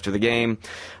Boilermakers for after the game.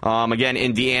 Again,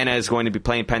 Indiana is going to be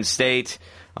playing Penn State.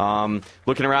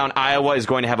 Looking around, Iowa is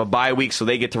going to have a bye week, so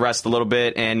they get to rest a little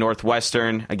bit, and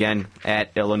Northwestern, again,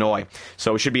 at Illinois.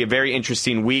 So it should be a very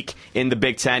interesting week in the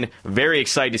Big Ten. Very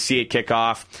excited to see it kick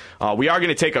off. We are going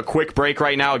to take a quick break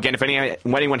right now. Again, if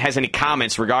anyone has any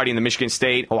comments regarding the Michigan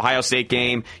State, Ohio State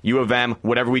game, U of M,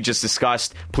 whatever we just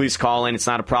discussed, please call in. It's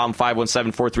not a problem.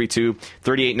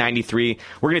 517-432-3893.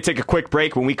 We're going to take a quick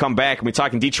break. When we come back, and we're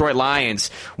talking Detroit Lions.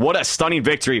 What a stunning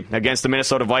victory against the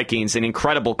Minnesota Vikings. An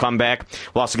incredible comeback.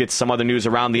 We'll also get to some other news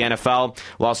around the NFL.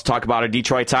 We'll also talk about our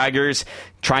Detroit Tigers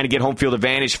trying to get home field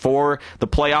advantage for the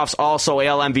playoffs. Also,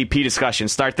 AL MVP discussion.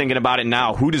 Start thinking about it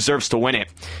now. Who deserves to win it?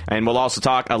 And we'll also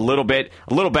talk a little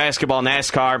basketball,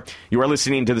 NASCAR. You are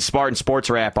listening to the Spartan Sports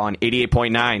Wrap on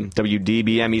 88.9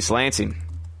 WDBM East Lansing.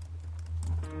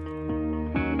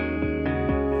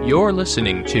 You're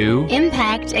listening to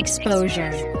Impact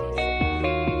Exposure.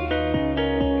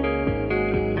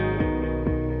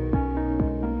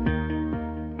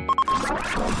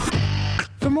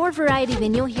 more variety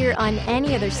than you'll hear on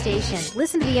any other station.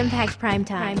 Listen to the Impact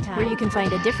Primetime, where you can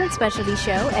find a different specialty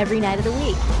show every night of the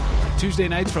week. Tuesday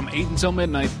nights from 8 until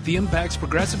midnight, the Impact's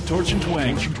Progressive Torch and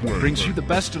Twang brings you the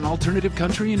best in alternative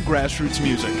country and grassroots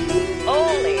music.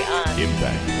 Only on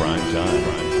Impact Primetime.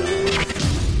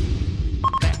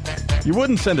 You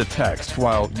wouldn't send a text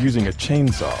while using a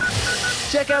chainsaw.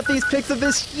 Check out these pics of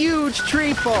this huge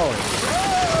tree fall.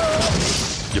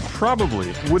 You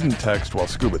probably wouldn't text while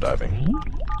scuba diving.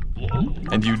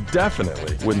 And you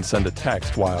definitely wouldn't send a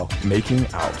text while making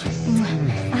out.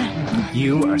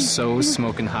 You are so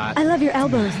smoking hot. I love your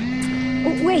elbows.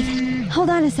 Oh, wait, hold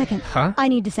on a second. Huh? I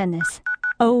need to send this.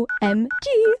 OMG,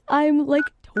 I'm like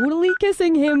totally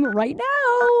kissing him right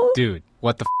now. Dude,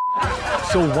 what the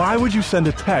So why would you send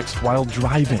a text while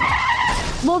driving?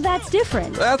 Well, that's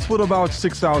different. That's what about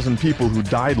 6,000 people who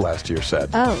died last year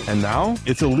said. Oh. And now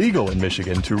it's illegal in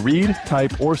Michigan to read,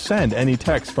 type, or send any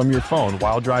text from your phone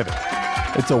while driving.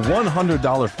 It's a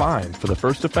 $100 fine for the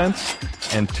first offense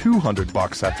and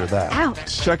 $200 after that.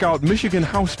 Ouch. Check out Michigan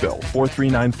House Bill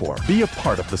 4394. Be a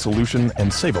part of the solution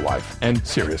and save a life. And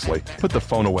seriously, put the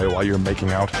phone away while you're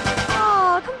making out.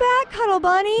 Aw, come back, Cuddle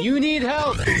Bunny. You need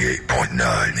help.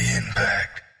 88.9 The Impact.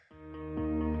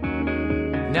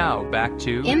 Now back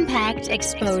to Impact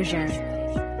Exposure.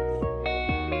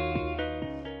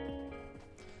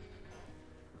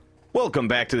 Welcome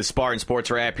back to the Spartan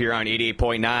Sports Wrap here on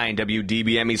 88.9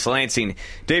 WDBM East Lansing.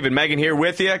 David Megan here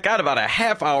with you. Got about a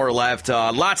half hour left.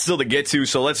 Lots still to get to,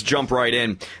 so let's jump right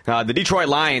in. The Detroit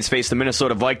Lions face the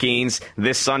Minnesota Vikings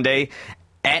this Sunday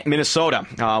at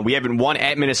Minnesota. We haven't won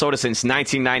at Minnesota since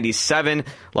 1997.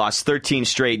 Lost 13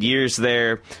 straight years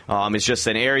there. It's just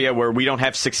an area where we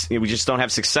just don't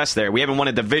have success there. We haven't won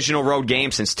a divisional road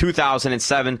game since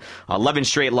 2007. 11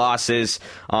 straight losses.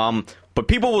 But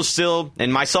people will still,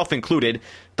 and myself included,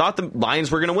 thought the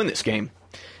Lions were going to win this game.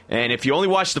 And if you only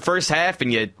watched the first half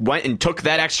and you went and took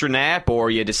that extra nap, or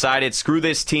you decided, screw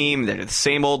this team, they're the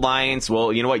same old Lions,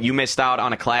 well, you know what? You missed out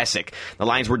on a classic. The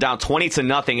Lions were down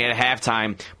 20-0 at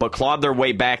halftime, but clawed their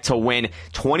way back to win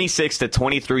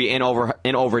 26-23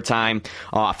 in overtime.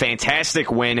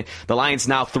 Fantastic win. The Lions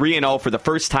now 3-0 for the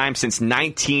first time since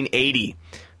 1980.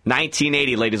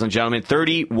 1980, ladies and gentlemen,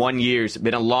 31 years.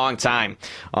 Been a long time.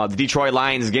 The Detroit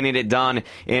Lions getting it done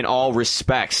in all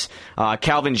respects.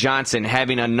 Calvin Johnson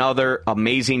having another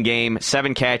amazing game.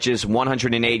 7 catches,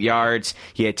 108 yards.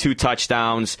 He had 2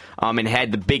 touchdowns and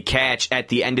had the big catch at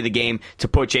the end of the game to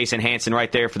put Jason Hanson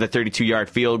right there for the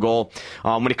 32-yard field goal.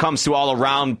 When it comes to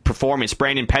all-around performance,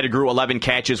 Brandon Pettigrew, 11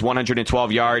 catches,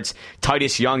 112 yards.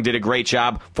 Titus Young did a great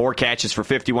job, 4 catches for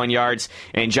 51 yards.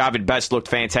 And Javid Best looked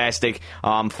fantastic.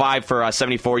 5 for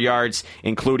 74 yards,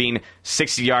 including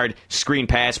 60-yard screen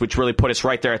pass, which really put us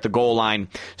right there at the goal line.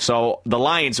 So the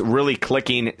Lions really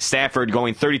clicking. Stafford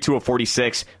going 32 of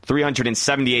 46,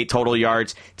 378 total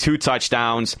yards, 2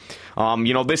 touchdowns.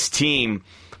 This team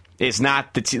is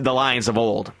not the Lions of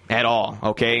old at all,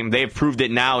 okay? They've proved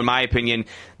it now, in my opinion,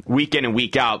 week in and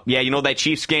week out. Yeah, that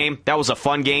Chiefs game, that was a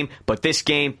fun game, but this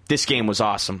game was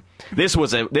awesome. This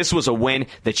was a win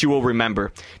that you will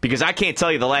remember, because I can't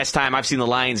tell you the last time I've seen the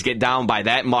Lions get down by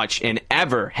that much and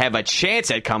ever have a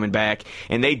chance at coming back,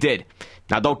 and they did.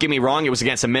 Now, don't get me wrong, it was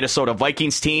against a Minnesota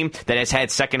Vikings team that has had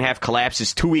second-half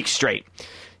collapses 2 weeks straight.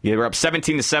 They were up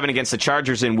 17-7 against the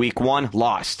Chargers in Week 1,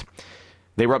 lost.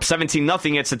 They were up 17-0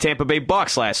 against the Tampa Bay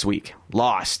Bucs last week,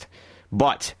 lost.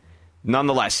 But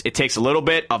nonetheless, it takes a little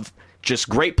bit of just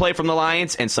great play from the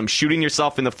Lions and some shooting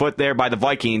yourself in the foot there by the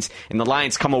Vikings, and the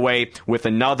Lions come away with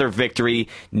another victory.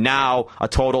 Now a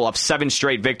total of 7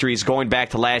 straight victories going back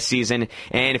to last season,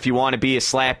 and if you want to be a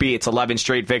slappy, it's 11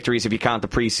 straight victories if you count the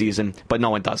preseason, but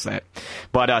no one does that.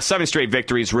 But 7 straight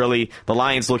victories, really. The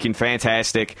Lions looking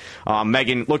fantastic.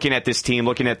 Megan, looking at this team,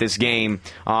 looking at this game,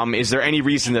 is there any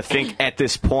reason to think at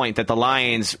this point that the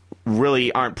Lions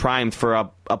really aren't primed for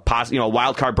a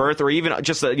wild card berth, or even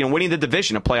just winning the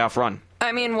division, a playoff run?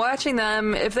 I mean, watching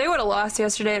them, if they would have lost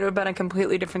yesterday, it would have been a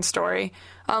completely different story.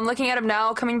 Looking at them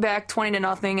now, coming back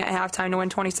 20-0 at halftime to win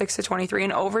 26-23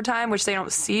 in overtime, which they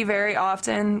don't see very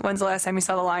often. When's the last time you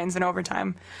saw the Lions in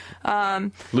overtime?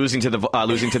 Losing to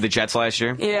the Jets last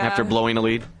year, yeah, after blowing a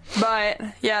lead. But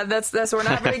yeah, that's we're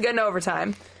not very good in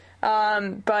overtime.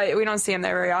 But we don't see them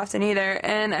there very often either.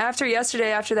 And after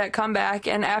yesterday, after that comeback,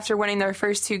 and after winning their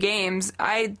first 2 games,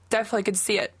 I definitely could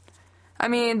see it. I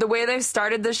mean, the way they've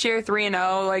started this year,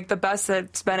 3-0, like the best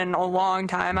it's been in a long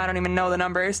time. I don't even know the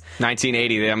numbers.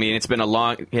 1980. I mean, it's been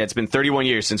it's been 31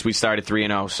 years since we started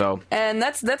 3-0. So, and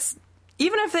that's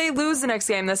even if they lose the next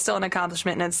game, that's still an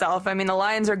accomplishment in itself. I mean, the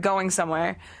Lions are going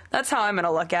somewhere. That's how I'm going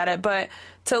to look at it. But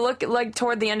to look like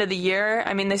toward the end of the year,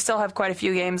 I mean, they still have quite a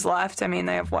few games left. I mean,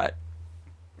 they have what?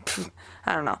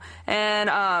 I don't know.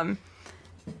 And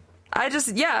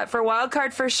for wild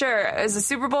card for sure. As a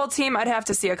Super Bowl team, I'd have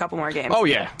to see a couple more games. Oh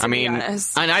yeah, I mean,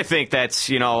 and I think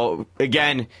that's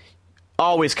again.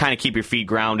 Always kind of keep your feet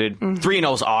grounded.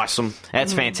 3-0 is awesome.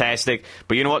 That's fantastic.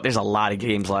 But you know what? There's a lot of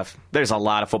games left. There's a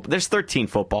lot of football. There's 13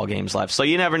 football games left. So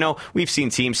you never know. We've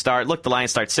seen teams start. Look, the Lions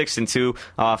start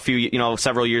 6-2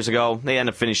 several years ago. They end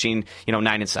up finishing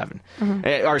 9-7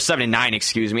 or 7-9.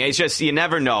 Excuse me. It's just you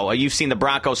never know. You've seen the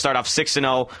Broncos start off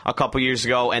 6-0 a couple years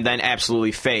ago and then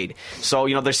absolutely fade. So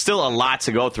there's still a lot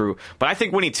to go through. But I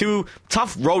think winning 2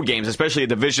 tough road games, especially a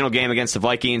divisional game against the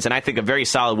Vikings, and I think a very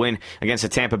solid win against the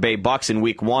Tampa Bay Bucks in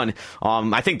Week 1.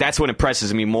 I think that's what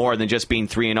impresses me more than just being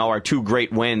 3-0 or 2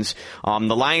 great wins. The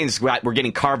Lions were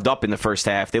getting carved up in the first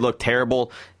half. They looked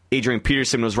terrible. Adrian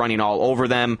Peterson was running all over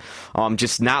them,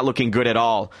 just not looking good at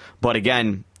all. But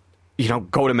again,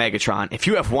 go to Megatron. If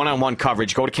you have one-on-one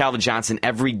coverage, go to Calvin Johnson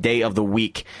every day of the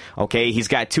week. Okay, he's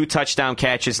got 2 touchdown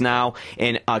catches now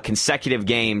in consecutive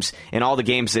games in all the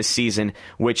games this season,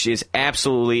 which is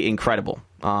absolutely incredible.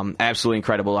 Absolutely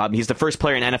incredible. He's the first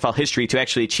player in NFL history to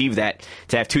actually achieve that,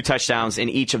 to have 2 touchdowns in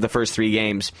each of the first 3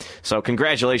 games. So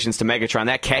congratulations to Megatron.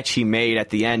 That catch he made at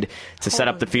the end to set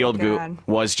up the field goal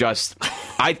was just,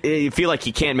 I feel like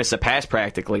he can't miss a pass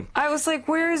practically. I was like,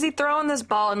 where is he throwing this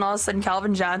ball? And all of a sudden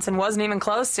Calvin Johnson wasn't even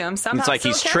close to him. Somehow it's like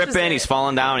he's tripping, he's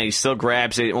falling down, and he still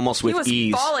grabs it almost with ease.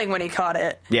 He was falling when he caught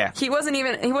it. Yeah. He wasn't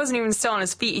even still on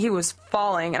his feet. He was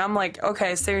falling. And I'm like,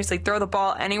 okay, seriously, throw the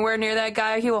ball anywhere near that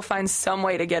guy. He will find some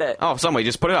way to get it. Oh, some way.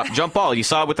 Just put it up. Jump ball. You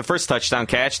saw it with the first touchdown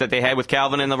catch that they had with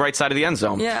Calvin in the right side of the end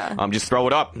zone. Yeah. Just throw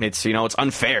it up. It's it's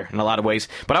unfair in a lot of ways.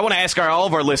 But I want to ask all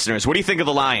of our listeners, what do you think of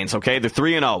the Lions? Okay, they're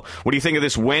 3-0. What do you think of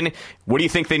this win? What do you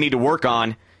think they need to work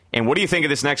on? And what do you think of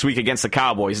this next week against the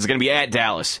Cowboys? It's going to be at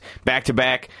Dallas.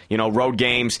 Back-to-back, road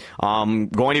games.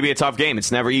 Going to be a tough game.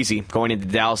 It's never easy going into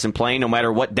Dallas and playing, no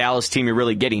matter what Dallas team you're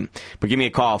really getting. But give me a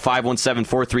call.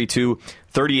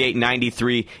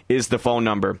 517-432-3893 is the phone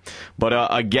number. But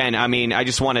again, I mean, I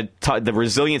just want to the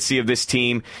resiliency of this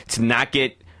team to not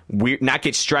get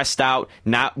stressed out,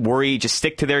 not worry, just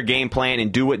stick to their game plan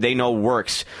and do what they know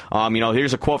works.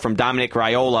 Here's a quote from Dominic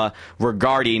Raiola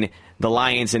regarding the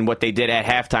Lions and what they did at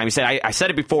halftime. He said, I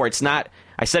said it before, it's not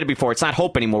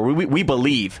hope anymore. We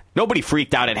believe. Nobody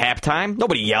freaked out at halftime.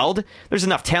 Nobody yelled. There's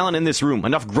enough talent in this room,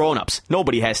 enough grown-ups.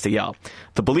 Nobody has to yell.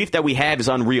 The belief that we have is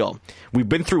unreal. We've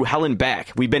been through hell and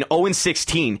back. We've been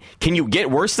 0-16. Can you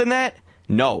get worse than that?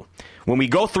 No. When we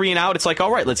go 3 and out, it's like,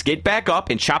 all right, let's get back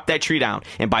up and chop that tree down.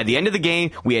 And by the end of the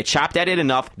game, we had chopped at it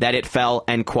enough that it fell,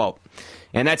 end quote.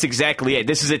 And that's exactly it.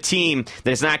 This is a team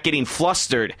that is not getting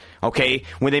flustered, okay,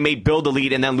 when they may build a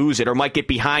lead and then lose it or might get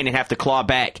behind and have to claw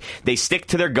back. They stick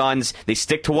to their guns. They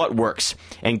stick to what works.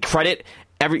 And credit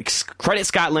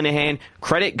Scott Linehan,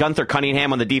 credit Gunther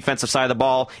Cunningham on the defensive side of the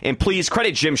ball, and please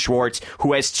credit Jim Schwartz,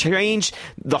 who has changed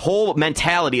the whole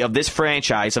mentality of this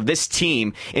franchise, of this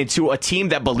team, into a team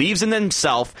that believes in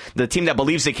themselves, the team that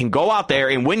believes they can go out there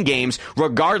and win games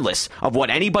regardless of what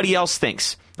anybody else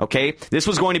thinks. Okay, this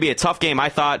was going to be a tough game. I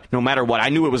thought no matter what, I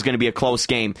knew it was going to be a close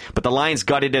game, but the Lions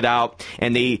gutted it out,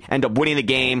 and they end up winning the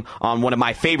game on one of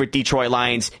my favorite Detroit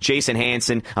Lions, Jason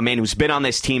Hanson, a man who's been on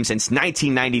this team since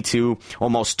 1992,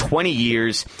 almost 20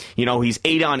 years. He's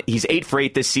 8 for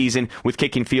 8 this season with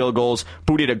kicking field goals,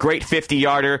 booted a great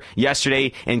 50-yarder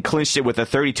yesterday and clinched it with a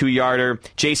 32-yarder.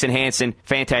 Jason Hanson,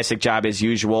 fantastic job as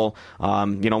usual.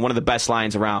 One of the best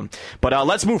Lions around. But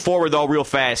let's move forward though real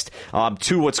fast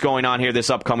to what's going on here this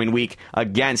upcoming week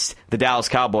against the Dallas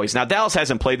Cowboys. Now, Dallas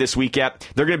hasn't played this week yet.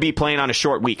 They're going to be playing on a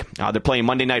short week. They're playing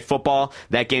Monday Night Football.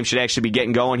 That game should actually be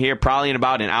getting going here probably in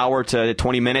about an hour to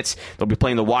 20 minutes. They'll be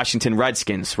playing the Washington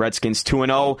Redskins. Redskins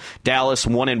 2-0, Dallas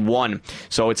 1-1.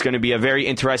 So it's going to be a very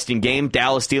interesting game.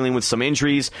 Dallas dealing with some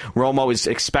injuries. Romo is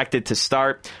expected to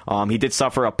start. He did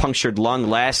suffer a punctured lung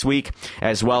last week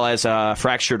as well as a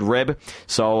fractured rib.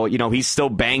 So, he's still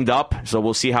banged up. So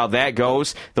we'll see how that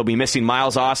goes. They'll be missing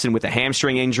Miles Austin with a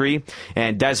hamstring injury,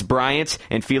 and Des Bryant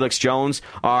and Felix Jones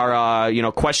are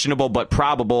questionable but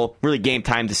probable, really game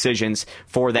time decisions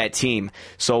for that team.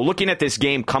 So looking at this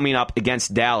game coming up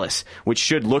against Dallas, which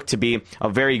should look to be a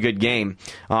very good game.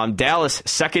 Dallas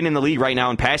second in the league right now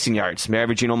in passing yards. They're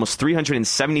averaging almost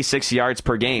 376 yards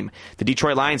per game. The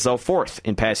Detroit Lions though 4th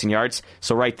in passing yards,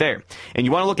 so right there. And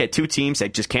you want to look at 2 teams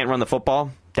that just can't run the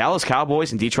football. Dallas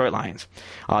Cowboys and Detroit Lions.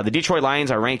 The Detroit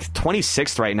Lions are ranked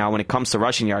 26th right now when it comes to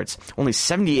rushing yards. Only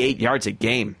 78 yards a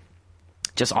game.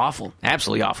 Just awful.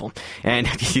 Absolutely awful. And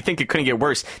you think it couldn't get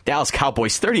worse. Dallas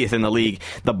Cowboys 30th in the league.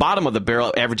 The bottom of the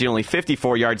barrel, averaging only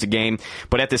 54 yards a game.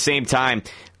 But at the same time,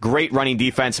 great running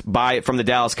defense from the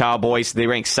Dallas Cowboys. They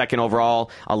rank second overall,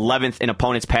 11th in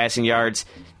opponents' passing yards.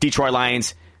 Detroit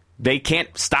Lions, they can't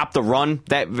stop the run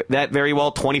that very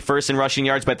well, 21st in rushing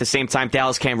yards, but at the same time,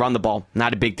 Dallas can't run the ball.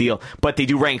 Not a big deal. But they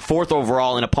do rank 4th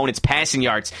overall in opponents' passing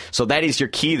yards, so that is your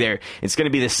key there. It's going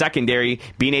to be the secondary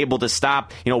being able to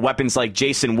stop weapons like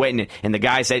Jason Witten and the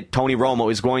guys that Tony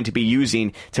Romo is going to be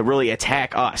using to really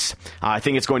attack us. I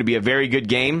think it's going to be a very good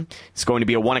game. It's going to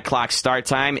be a 1 o'clock start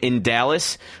time in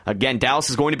Dallas. Again,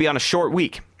 Dallas is going to be on a short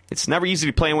week. It's never easy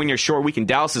to play when you're short week, and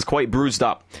Dallas is quite bruised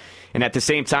up. And at the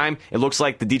same time, it looks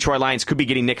like the Detroit Lions could be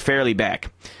getting Nick Fairley back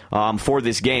for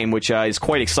this game, which is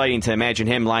quite exciting to imagine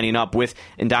him lining up with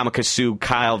Ndamukong Suh,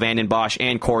 Kyle Vanden Bosch,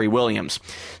 and Corey Williams.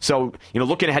 So,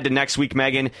 looking ahead to next week,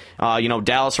 Megan,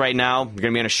 Dallas right now, you're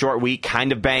going to be on a short week,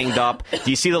 kind of banged up. Do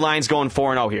you see the Lions going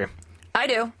 4-0 here? I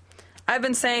do. I've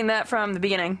been saying that from the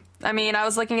beginning. I mean, I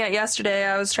was looking at yesterday,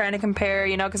 I was trying to compare,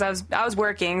 because I was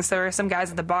working, so there were some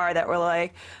guys at the bar that were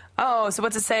like, oh, so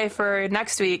what's it say for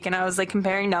next week? And I was,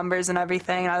 comparing numbers and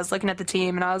everything, and I was looking at the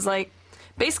team, and I was like,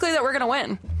 basically that we're going to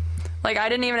win. I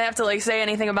didn't even have to, say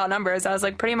anything about numbers. I was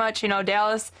like, pretty much,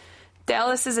 Dallas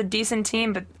is a decent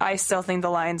team, but I still think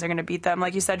the Lions are going to beat them.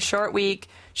 Like you said, short week,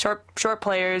 short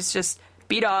players, just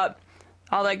beat up,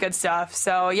 all that good stuff.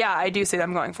 So, yeah, I do see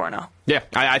them going 4-0. Yeah,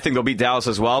 I think they'll beat Dallas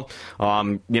as well.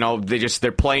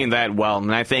 They're playing that well.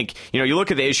 And I think, you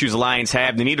look at the issues the Lions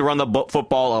have. They need to run the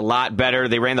football a lot better.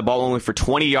 They ran the ball only for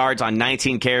 20 yards on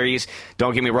 19 carries.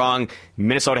 Don't get me wrong.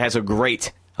 Minnesota has a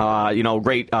great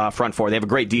front four. They have a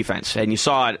great defense, and you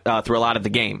saw it through a lot of the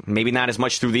game. Maybe not as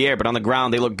much through the air, but on the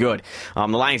ground, they look good. The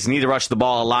Lions need to rush the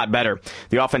ball a lot better.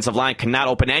 The offensive line cannot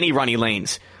open any running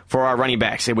lanes for our running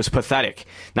backs. It was pathetic.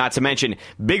 Not to mention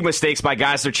big mistakes by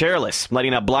guys that are chairless,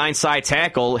 letting a blindside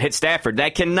tackle hit Stafford.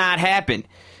 That cannot happen.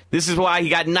 This is why he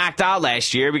got knocked out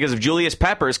last year, because of Julius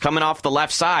Peppers coming off the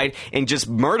left side and just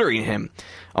murdering him.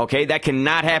 Okay, that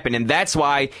cannot happen, and that's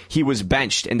why he was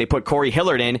benched, and they put Corey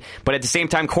Hillard in, but at the same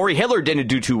time, Corey Hillard didn't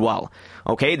do too well.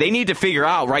 Okay, they need to figure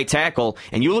out right tackle,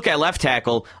 and you look at left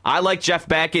tackle, I like Jeff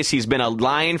Backus. He's been a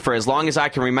Lion for as long as I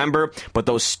can remember, but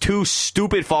those 2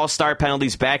 stupid false start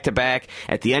penalties back-to-back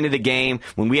at the end of the game,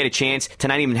 when we had a chance to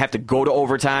not even have to go to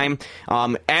overtime,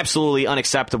 absolutely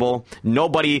unacceptable.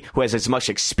 Nobody who has as much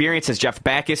experience as Jeff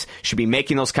Backus should be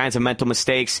making those kinds of mental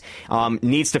mistakes.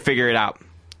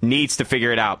 Needs to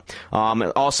figure it out.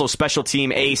 Also, special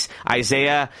team ace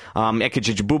Isaiah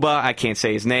Ekechukwu. I can't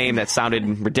say his name. That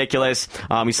sounded ridiculous.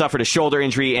 He suffered a shoulder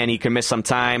injury, and he could miss some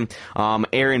time.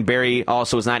 Aaron Berry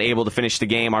also was not able to finish the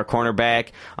game, our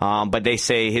cornerback. But they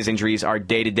say his injuries are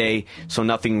day-to-day, so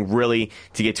nothing really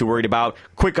to get too worried about.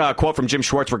 Quick quote from Jim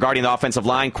Schwartz regarding the offensive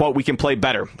line. Quote, "We can play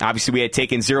better. Obviously, we had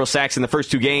taken 0 sacks in the first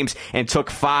 2 games and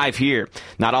took 5 here.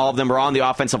 Not all of them are on the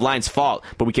offensive line's fault,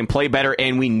 but we can play better,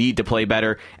 and we need to play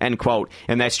better." End quote.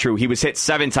 And that's true. He was hit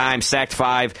 7 times, sacked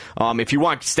 5. If you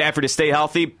want Stafford to stay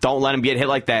healthy, don't let him get hit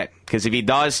like that. Because if he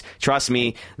does, trust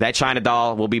me, that China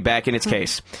doll will be back in its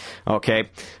case. Okay?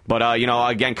 But,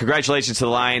 again, congratulations to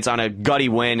the Lions on a gutty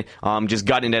win. Just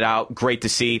gutting it out. Great to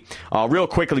see. Real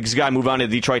quickly, because we got to move on to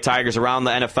the Detroit Tigers around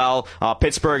the NFL.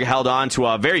 Pittsburgh held on to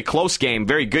a very close game,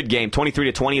 very good game,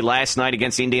 23-20 last night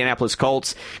against the Indianapolis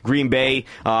Colts. Green Bay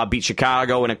beat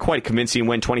Chicago in a quite convincing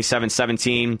win,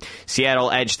 27-17. Seattle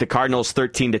edged the Cardinals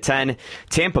 13-10.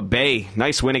 Tampa Bay,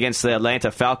 nice win against the Atlanta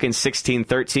Falcons,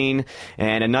 16-13.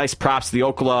 And a nice props to the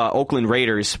Oakland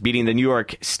Raiders beating the New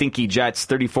York Stinky Jets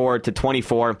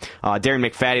 34-24. Darren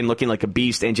McFadden looking like a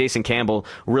beast, and Jason Campbell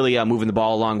really moving the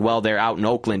ball along well there out in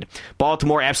Oakland.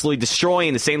 Baltimore absolutely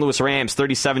destroying the St. Louis Rams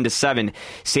 37-7.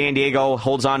 San Diego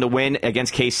holds on to win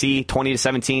against KC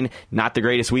 20-17. Not the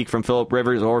greatest week from Phillip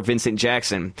Rivers or Vincent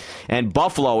Jackson. And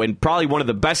Buffalo, in probably one of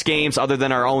the best games other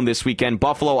than our own this weekend,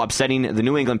 Buffalo upsetting the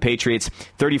New England Patriots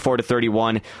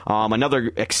 34-31.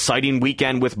 Another exciting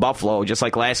weekend with Buffalo, just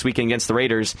like last weekend against the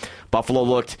Raiders. Buffalo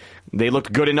looked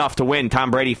good enough to win.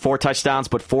 Tom Brady, 4 touchdowns,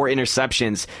 but 4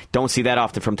 interceptions. Don't see that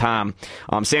often from Tom.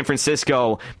 San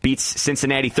Francisco beats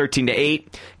Cincinnati 13-8.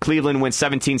 Cleveland wins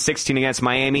 17-16 against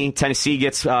Miami. Tennessee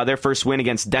gets their first win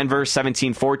against Denver,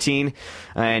 17-14.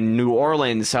 And New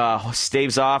Orleans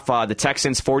staves off the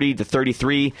Texans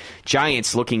 40-33.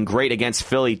 Giants looking great against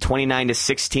Philly, 29-7.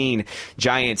 16.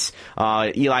 Giants,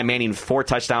 Eli Manning, 4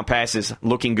 touchdown passes,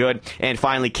 looking good. And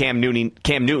finally, Cam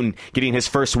Newton getting his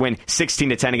first win,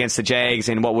 16-10 against the Jags,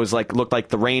 in what was looked like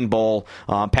the Rain Bowl.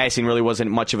 Passing really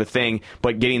wasn't much of a thing,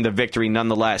 but getting the victory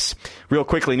nonetheless. Real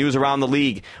quickly, news around the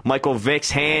league. Michael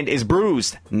Vick's hand is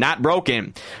bruised, not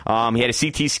broken. He had a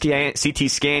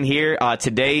CT scan here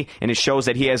today, and it shows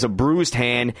that he has a bruised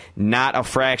hand, not a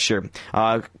fracture.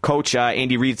 Coach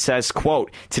Andy Reid says,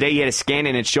 quote, "Today he had a scan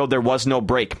and it showed there was no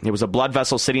break. It was a blood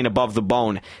vessel sitting above the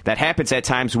bone. That happens at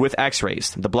times with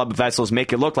x-rays. The blood vessels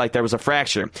make it look like there was a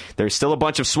fracture. There's still a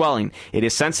bunch of swelling. It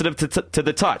is sensitive to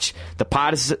the touch. The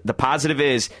positive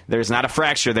is there's not a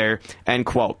fracture there," end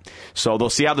quote. So they'll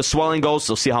see how the swelling goes.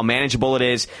 They'll see how manageable it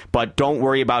is, but don't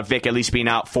worry about Vick at least being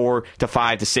out 4 to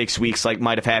 5 to 6 weeks like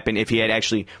might have happened if he had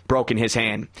actually broken his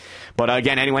hand. But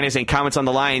again, anyone has any comments on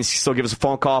the Lions, still give us a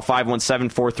phone call.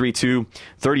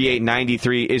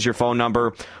 517-432-3893 is your phone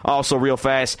number. Also, real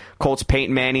fast, Colts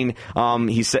Peyton Manning,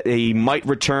 he said he might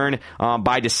return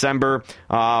by December,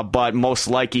 but most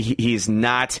likely he's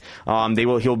not.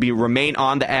 He'll remain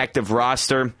on the active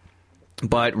roster.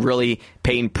 But really,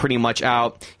 Peyton pretty much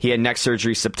out. He had neck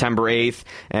surgery September 8th,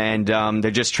 and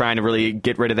they're just trying to really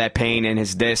get rid of that pain in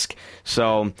his disc.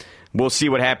 So we'll see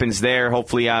what happens there.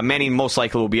 Hopefully, Manning most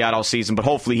likely will be out all season, but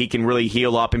hopefully he can really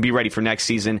heal up and be ready for next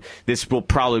season. This will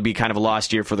probably be kind of a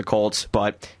lost year for the Colts,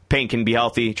 but Payne can be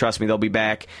healthy. Trust me, they'll be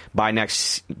back by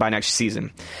next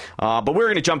season. But we're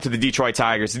going to jump to the Detroit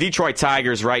Tigers. The Detroit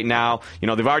Tigers right now,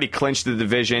 they've already clinched the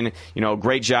division.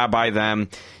 Great job by them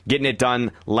getting it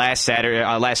done last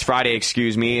Friday,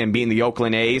 and beating the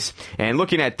Oakland A's. And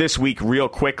looking at this week real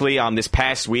quickly, this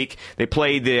past week, they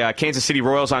played the Kansas City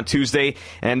Royals on Tuesday,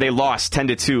 and they lost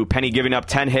 10-2. Penny giving up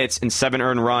 10 hits and 7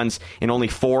 earned runs in only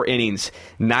 4 innings.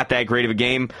 Not that great of a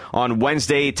game. On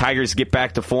Wednesday, Tigers get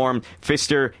back to form.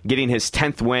 Pfister getting his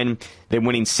 10th win. They're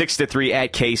winning 6-3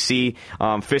 at KC.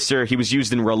 Pfister, he was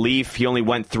used in relief. He only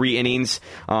went 3 innings,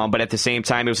 but at the same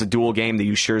time, it was a dual game. They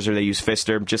used Scherzer, they used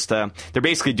Pfister. They're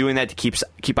basically doing that to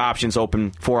keep options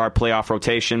open for our playoff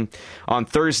rotation. On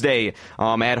Thursday,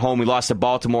 at home, we lost to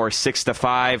Baltimore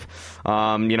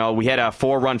 6-5. We had a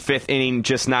 4-run 5th inning,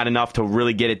 just not enough to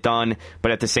really get it done.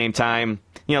 But at the same time,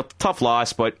 tough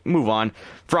loss, but move on.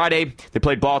 Friday, they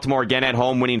played Baltimore again at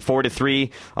home, winning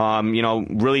 4-3.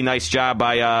 Really nice job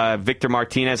by Victor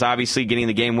Martinez, obviously getting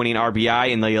the game-winning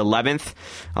RBI in the 11th.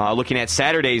 Looking at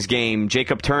Saturday's game,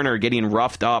 Jacob Turner getting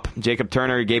roughed up. Jacob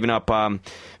Turner giving up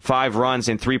 5 runs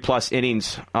in 3+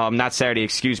 innings. Not Saturday,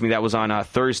 that was on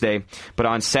Thursday. But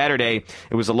on Saturday,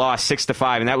 it was a loss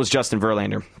 6-5, and that was Justin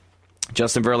Verlander.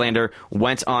 Justin Verlander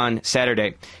went on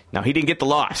Saturday. Now, he didn't get the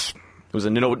loss. It was a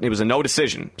no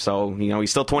decision. So,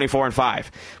 he's still 24-5.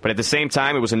 But at the same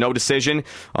time, it was a no decision.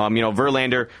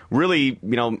 Verlander really,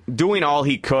 doing all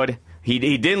he could. He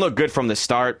didn't look good from the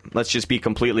start. Let's just be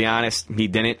completely honest. He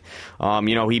didn't.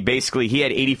 He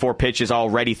had 84 pitches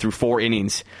already through 4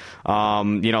 innings.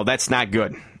 That's not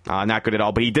good. Not good at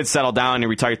all. But he did settle down and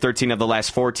retired 13 of the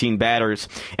last 14 batters.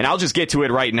 And I'll just get to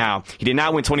it right now. He did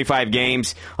not win 25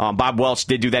 games. Bob Welch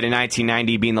did do that in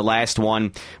 1990, being the last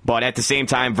one. But at the same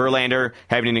time, Verlander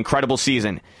having an incredible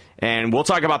season. And we'll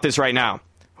talk about this right now.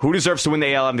 Who deserves to win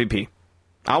the AL MVP?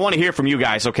 I want to hear from you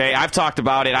guys, okay? I've talked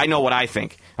about it. I know what I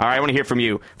think. All right, I want to hear from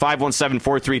you.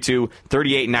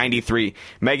 517-432-3893.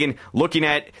 Megan, looking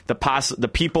at the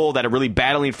people that are really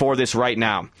battling for this right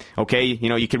now, okay?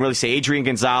 You can really say Adrian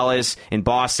Gonzalez in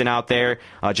Boston out there.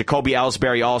 Jacoby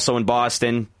Ellsbury also in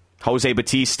Boston. Jose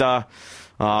Bautista.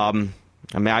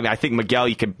 I think Miguel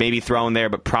you could maybe throw in there,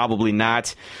 but probably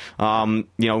not.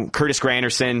 Curtis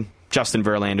Granderson, Justin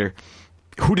Verlander.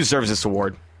 Who deserves this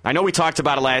award? I know we talked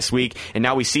about it last week, and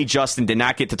now we see Justin did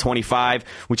not get to 25,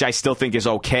 which I still think is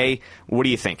okay. What do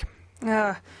you think?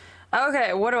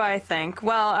 Okay, what do I think?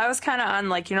 Well, I was kind of on,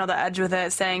 the edge with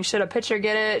it, saying, should a pitcher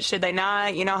get it? Should they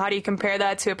not? How do you compare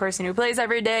that to a person who plays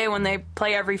every day when they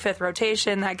play every 5th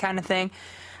rotation, that kind of thing?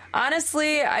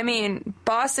 Honestly,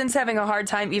 Boston's having a hard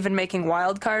time even making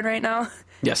wild card right now.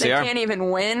 Yes, they can't even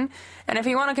win. And if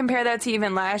you want to compare that to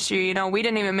even last year, we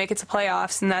didn't even make it to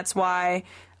playoffs, and that's why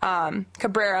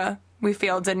Cabrera, we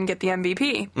feel, didn't get the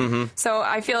MVP. Mm-hmm. So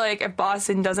I feel like if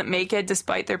Boston doesn't make it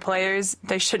despite their players,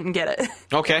 they shouldn't get it.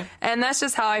 Okay. And that's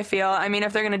just how I feel.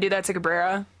 If they're going to do that to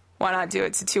Cabrera, why not do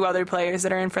it to 2 other players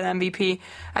that are in for the MVP?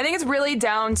 I think it's really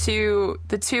down to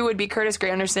the 2 would be Curtis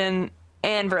Granderson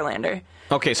and Verlander.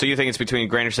 Okay, so you think it's between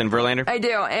Granderson and Verlander? I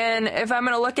do. And if I'm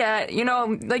going to look at,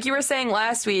 like you were saying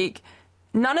last week,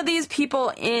 none of these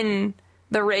people in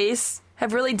the race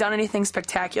have really done anything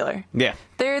spectacular. Yeah.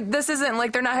 This isn't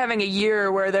like they're not having a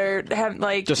year where they're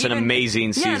just an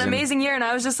amazing season. Yeah, an amazing year. And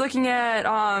I was just looking at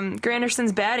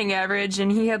Granderson's batting average,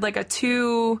 and he had like a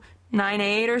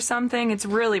 2.98 or something. It's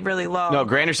really, really low. No,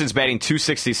 Granderson's batting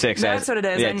 266. That's what it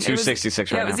is. Yeah, and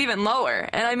 266 right now. Yeah, it was even lower.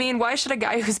 And I mean, why should a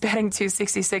guy who's batting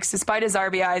 266, despite his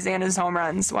RBIs and his home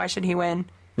runs, why should he win?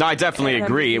 No, I definitely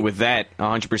agree with that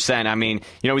 100%. I mean,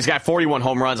 he's got 41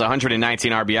 home runs,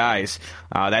 119 RBIs.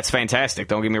 That's fantastic.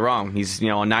 Don't get me wrong. He's, a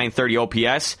 930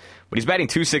 OPS, but he's batting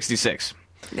 266.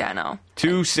 Yeah, I know.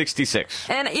 266.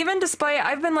 And even despite,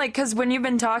 I've been because when you've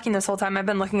been talking this whole time, I've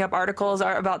been looking up articles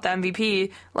about the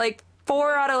MVP.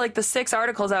 4 out of the 6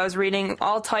 articles I was reading,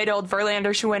 all titled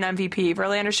Verlander should win MVP.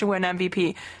 Verlander should win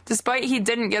MVP. Despite he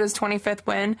didn't get his 25th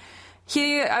win,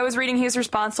 I was reading he's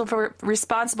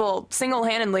responsible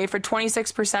single-handedly for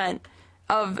 26%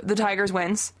 of the Tigers'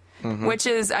 wins, which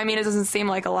is, it doesn't seem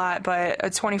like a lot, but a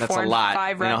 24-5 record. That's a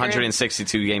lot. In a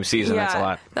 162-game season, yeah, that's a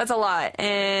lot. That's a lot.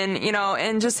 And,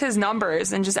 and just his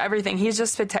numbers and just everything. He's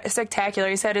just spectacular.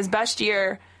 He's had his best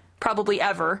year probably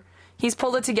ever. He's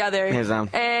pulled it together.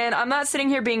 And I'm not sitting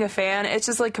here being a fan. It's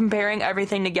just comparing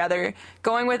everything together.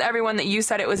 Going with everyone that you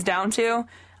said it was down to,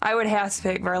 I would have to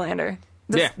pick Verlander.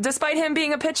 Despite him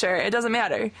being a pitcher, it doesn't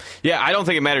matter. Yeah, I don't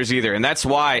think it matters either, and that's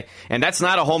why. And that's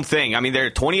not a home thing. There are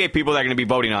 28 people that are going to be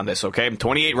voting on this, okay?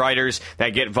 28 writers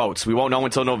that get votes. We won't know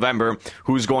until November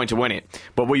who's going to win it.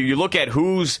 But when you look at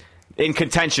who's in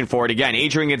contention for it, again,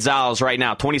 Adrian Gonzalez right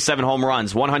now, 27 home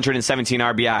runs, 117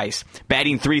 RBIs,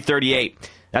 batting .338.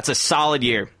 That's a solid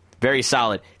year. Very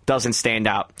solid. Doesn't stand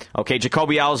out. Okay,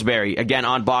 Jacoby Ellsbury, again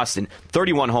on Boston,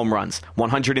 31 home runs,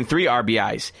 103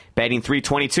 RBIs, batting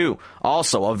 .322.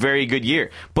 Also a very good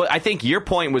year. But I think your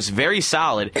point was very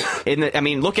solid.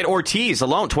 Look at Ortiz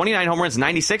alone, 29 home runs,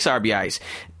 96 RBIs.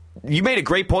 You made a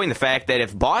great point in the fact that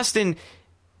if Boston,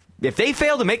 if they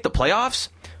fail to make the playoffs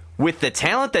with the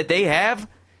talent that they have,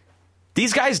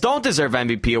 these guys don't deserve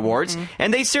MVP awards,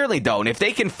 and they certainly don't. If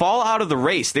they can fall out of the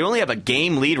race, they only have a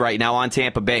game lead right now on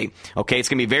Tampa Bay. Okay, it's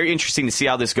going to be very interesting to see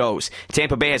how this goes.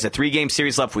 Tampa Bay has a 3-game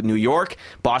series left with New York.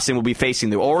 Boston will be facing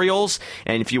the Orioles.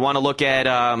 And if you want to look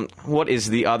at what is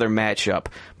the other matchup?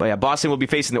 But yeah, Boston will be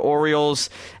facing the Orioles.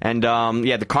 And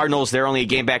the Cardinals, they're only a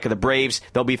game back of the Braves.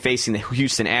 They'll be facing the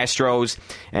Houston Astros.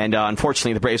 And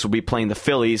unfortunately, the Braves will be playing the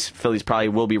Phillies. Phillies probably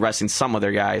will be resting some of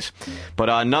their guys.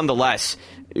 But nonetheless,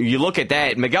 you look at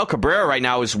that, Miguel Cabrera right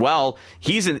now as well,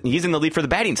 he's in the lead for the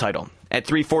batting title at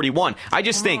 .341. I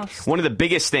just think one of the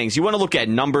biggest things, you want to look at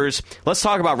numbers. Let's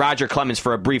talk about Roger Clemens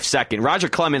for a brief second. Roger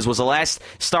Clemens was the last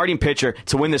starting pitcher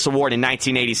to win this award in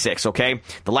 1986, okay?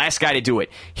 The last guy to do it.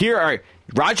 Here are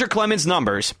Roger Clemens'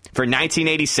 numbers for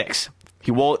 1986.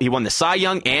 He won the Cy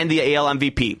Young and the AL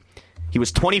MVP. He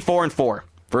was 24-4.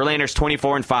 Verlander's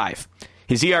 24-5.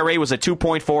 His ERA was a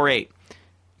 2.48.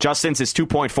 Justin's is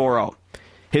 2.40.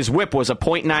 His whip was a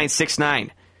 .969.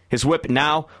 His whip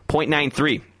now,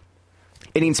 .93.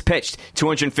 Innings pitched,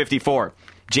 254.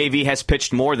 JV has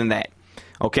pitched more than that.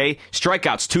 Okay?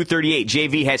 Strikeouts, 238.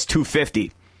 JV has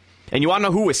 250. And you want to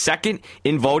know who was second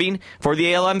in voting for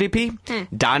the AL MVP?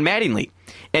 Don Mattingly.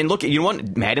 And look, you know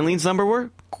what Mattingly's number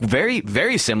were? Very,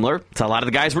 very similar to a lot of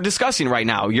the guys we're discussing right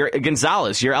now. Your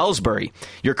Gonzalez, your Ellsbury,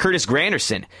 your Curtis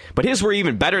Granderson. But his were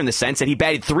even better in the sense that he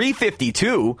batted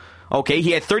 .352. Okay,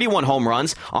 he had 31 home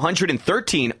runs,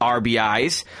 113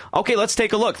 RBIs. Okay, let's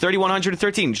take a look. 31,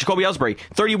 113. Jacoby Ellsbury,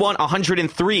 31,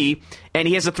 103, and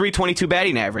he has a .322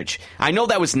 batting average. I know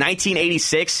that was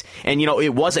 1986, and,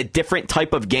 it was a different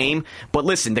type of game. But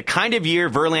listen, the kind of year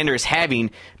Verlander is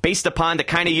having, based upon the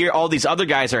kind of year all these other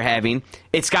guys are having,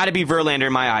 it's got to be Verlander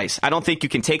in my eyes. I don't think you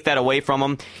can take that away from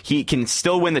him. He can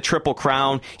still win the Triple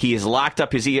Crown. He has locked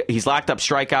up he's locked up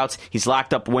strikeouts. He's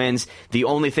locked up wins. The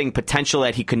only thing potential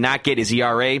that he could not get is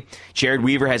ERA. Jared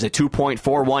Weaver has a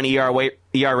 2.41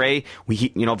 ERA.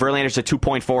 Verlander's a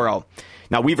 2.40.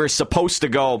 Now, Weaver's supposed to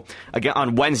go again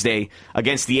on Wednesday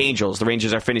against the Angels. The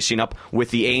Rangers are finishing up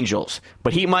with the Angels.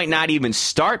 But he might not even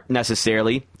start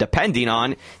necessarily, depending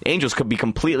on the Angels could be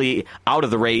completely out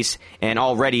of the race. And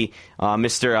already,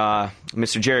 Mr.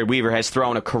 Jared Weaver has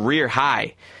thrown a career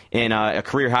high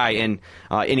in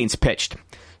innings pitched.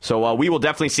 So we will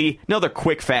definitely see. Another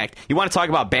quick fact. You want to talk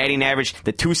about batting average?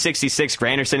 The .266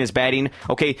 Granderson is batting.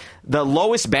 Okay, the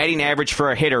lowest batting average for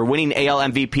a hitter winning AL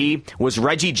MVP was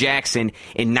Reggie Jackson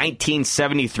in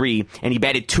 1973, and he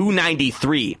batted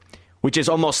 .293, which is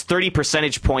almost 30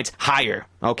 percentage points higher.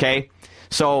 Okay?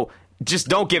 So just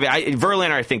don't give it.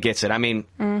 Verlander, I think, gets it.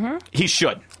 He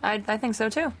should. I think so,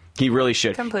 too. He really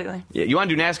should. Completely. Yeah, you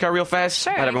want to do NASCAR real fast?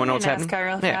 Sure. Let everyone know what's happening? NASCAR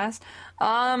real fast.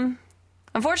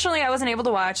 Unfortunately, I wasn't able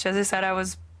to watch. As I said, I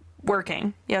was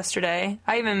working yesterday.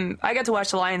 I got to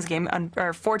watch the Lions game,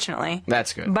 fortunately.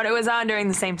 That's good. But it was on during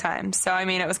the same time. So, I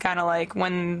mean, it was kind of like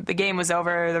when the game was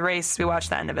over, the race, we watched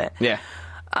the end of it. Yeah.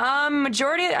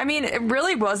 It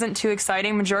really wasn't too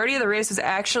exciting. Majority of the race was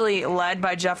actually led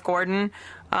by Jeff Gordon.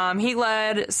 He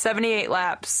led 78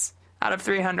 laps out of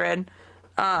 300,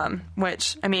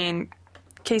 which, I mean,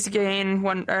 Casey Gain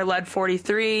led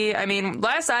 43. I mean,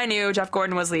 last I knew, Jeff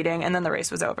Gordon was leading, and then the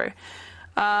race was over.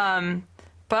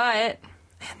 But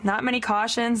not many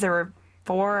cautions. There were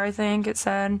 4, I think it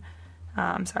said.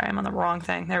 Sorry, I'm on the wrong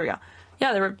thing. There we go.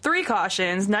 Yeah, there were 3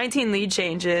 cautions, 19 lead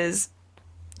changes,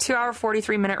 2-hour,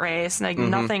 43-minute race. Like,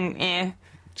 nothing,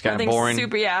 It's kind of boring.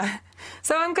 Super, yeah.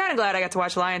 So I'm kind of glad I got to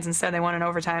watch Lions instead. They won in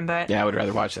overtime. But yeah, I would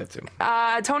rather watch that, too.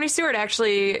 Tony Stewart,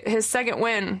 actually, his second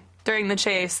win during the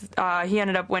chase, he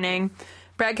ended up winning.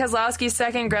 Brad Keselowski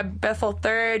second, Greg Biffle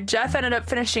third. Jeff ended up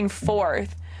finishing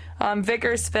 4th.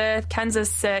 Vickers 5th,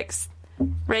 Kenseth 6th,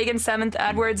 Reagan 7th,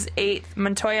 Edwards 8th,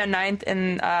 Montoya 9th,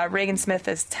 and Reagan Smith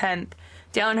is 10th.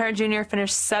 Dale Earnhardt Jr.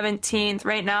 finished 17th.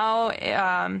 Right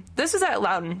now, this is at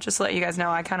Loudon, just to let you guys know.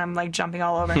 I kind of like jumping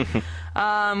all over.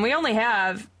 We only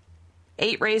have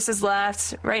 8 races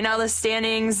left. Right now, the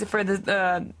standings for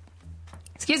the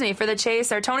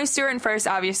chase are Tony Stewart in first,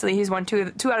 obviously. He's won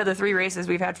 2 out of the 3 races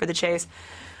we've had for the chase.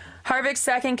 Harvick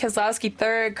second, Keselowski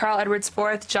third, Carl Edwards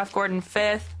 4th, Jeff Gordon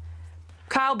 5th,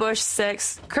 Kyle Busch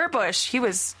 6th. Kurt Busch, he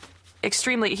was I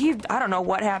don't know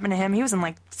what happened to him. He was in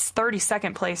like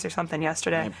 32nd place or something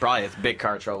yesterday. Yeah, probably it's big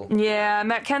car trouble. Yeah,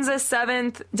 Matt Kenseth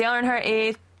 7th, Dale Earnhardt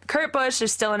 8th. Kurt Busch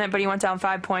is still in it, but he went down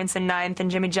 5 points in 9th, and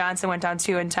Jimmy Johnson went down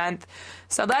 2 in 10th.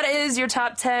 So that is your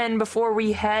top 10 before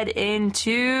we head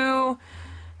into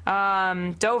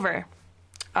Dover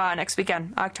next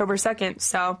weekend, October 2nd.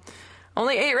 So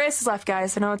only 8 races left,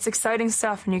 guys. I know it's exciting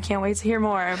stuff, and you can't wait to hear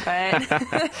more, but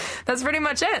that's pretty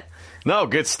much it. No,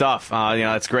 good stuff.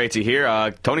 It's great to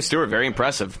hear. Tony Stewart, very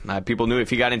impressive. People knew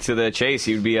if he got into the chase,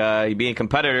 he'd be a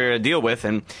competitor to deal with,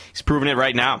 and he's proving it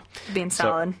right now. Being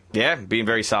solid. Yeah, being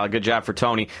very solid. Good job for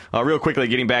Tony. Real quickly,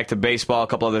 getting back to baseball, a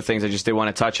couple other things I just did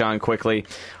want to touch on quickly.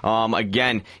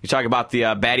 Again, you talk about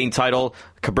the batting title.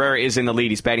 Cabrera is in the lead.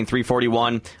 He's batting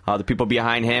 .341. The people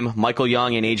behind him, Michael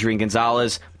Young and Adrian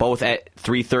Gonzalez, both at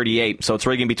 .338. So it's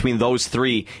really going to be between those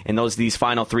 3 in these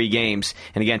final 3 games.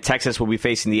 And again, Texas will be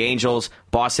facing the Angels.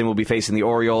 Boston will be facing the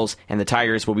Orioles, and the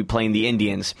Tigers will be playing the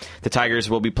Indians. The Tigers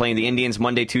will be playing the Indians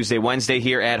Monday, Tuesday, Wednesday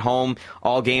here at home.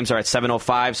 All games are at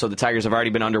 7:05, so the Tigers have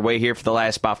already been underway here for the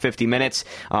last about 50 minutes.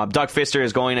 Doug Fister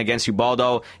is going against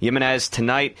Ubaldo Jimenez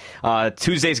tonight.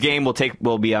 Tuesday's game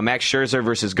will be Max Scherzer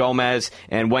versus Gomez,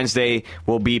 and Wednesday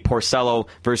will be Porcello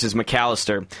versus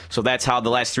McAllister. So that's how the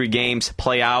last 3 games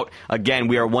play out. Again,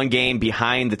 we are 1 game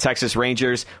behind the Texas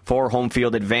Rangers for home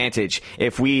field advantage.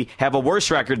 If we have a worse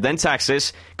record than Texas,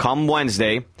 come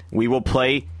Wednesday, we will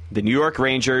play the New York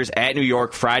Rangers at New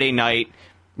York Friday night.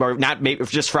 Or not, maybe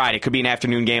just Friday. It could be an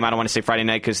afternoon game. I don't want to say Friday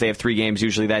night because they have 3 games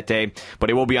usually that day, but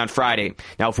it will be on Friday.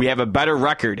 Now, if we have a better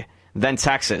record than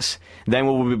Texas, then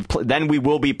we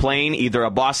will be playing either a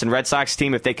Boston Red Sox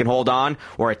team if they can hold on,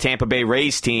 or a Tampa Bay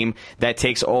Rays team that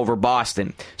takes over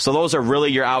Boston. So those are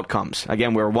really your outcomes.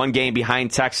 Again, we're 1 game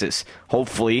behind Texas.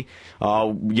 Hopefully,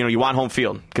 you want home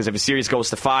field, because if a series goes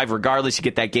to 5, regardless, you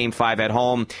get that game 5 at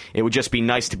home. It would just be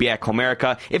nice to be at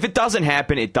Comerica. If it doesn't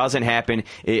happen, it doesn't happen.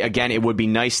 Again, it would be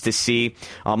nice to see.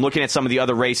 Looking at some of the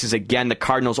other races, again, the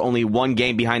Cardinals only 1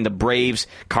 game behind the Braves.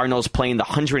 Cardinals playing the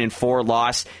 104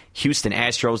 loss Houston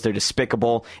Astros. They're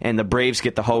despicable, and the Braves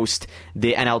get to host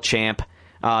the NL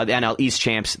NL East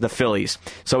champs, the Phillies.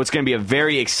 So it's going to be a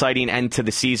very exciting end to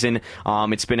the season.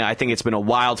 I think it's been a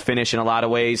wild finish in a lot of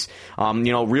ways.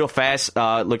 Real fast,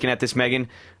 looking at this, Megan,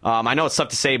 I know it's tough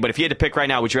to say, but if you had to pick right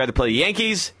now, would you rather play the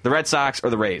Yankees, the Red Sox, or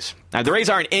the Rays? Now, the Rays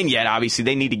aren't in yet, obviously.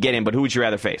 They need to get in, but who would you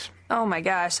rather face? Oh, my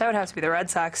gosh. That would have to be the Red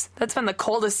Sox. That's been the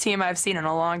coldest team I've seen in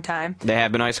a long time. They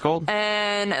have been ice cold?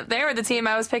 And they were the team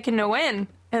I was picking to win.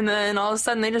 And then all of a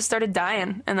sudden they just started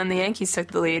dying. And then the Yankees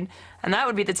took the lead. And that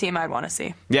would be the team I'd want to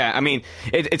see. Yeah, I mean,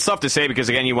 it's tough to say because,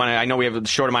 again, I know we have a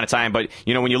short amount of time, but,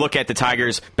 when you look at the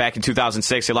Tigers back in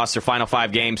 2006, they lost their final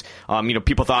 5 games.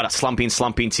 People thought a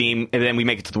slumping team, and then we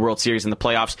make it to the World Series and the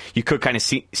playoffs. You could kind of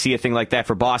see a thing like that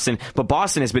for Boston, but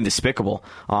Boston has been despicable,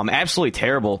 absolutely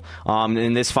terrible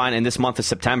in this month of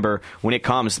September when it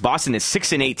comes. Boston is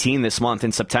 6-18 this month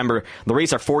in September. The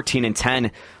Rays are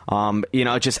 14-10.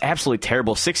 Just absolutely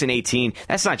terrible. 6-18.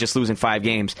 That's not just losing 5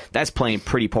 games. That's playing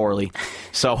pretty poorly. Kelly.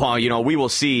 So, we will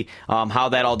see how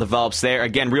that all develops there.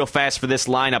 Again, real fast for this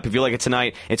lineup, if you like it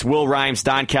tonight, it's Will Rhymes,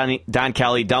 Don Kelly,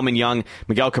 Delman Young,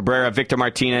 Miguel Cabrera, Victor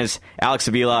Martinez, Alex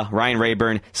Avila, Ryan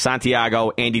Rayburn,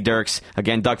 Santiago, Andy Dirks.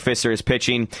 Again, Doug Fister is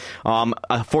pitching.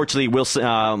 Unfortunately, Wilson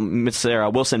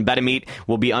Betemeet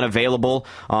will be unavailable.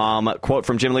 Quote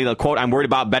from Jim Lee, quote, "I'm worried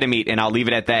about Betemeet, and I'll leave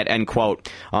it at that," end quote.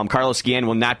 Carlos Guillen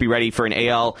will not be ready for an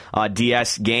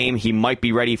ALDS game. He might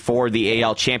be ready for the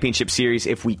AL Championship Series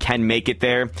if we can make it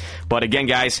there. But again,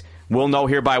 guys, we'll know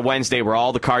here by Wednesday where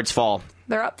all the cards fall.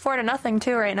 They're up 4-0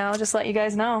 too right now. Just let you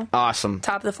guys know. Awesome.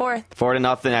 Top of the fourth.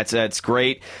 4-0. That's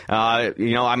great. I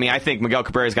think Miguel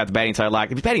Cabrera's got the batting title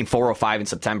locked. He's batting .405 in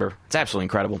September. It's absolutely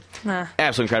incredible.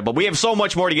 Absolutely incredible. We have so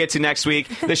much more to get to next week.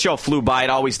 This show flew by. It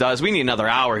always does. We need another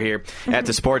hour here at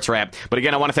the Sports Wrap. But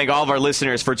again, I want to thank all of our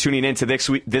listeners for tuning in to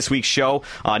this week's show.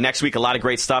 Next week, a lot of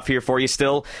great stuff here for you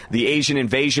still. The Asian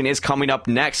invasion is coming up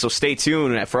next, so stay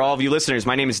tuned. For all of you listeners,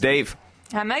 my name is Dave.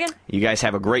 I'm Megan. You guys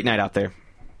have a great night out there.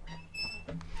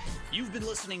 You've been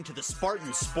listening to the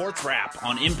Spartan Sports Wrap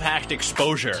on Impact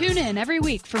Exposure. Tune in every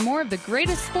week for more of the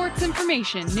greatest sports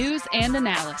information, news, and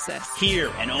analysis.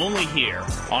 Here and only here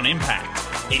on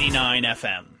Impact 89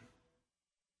 FM.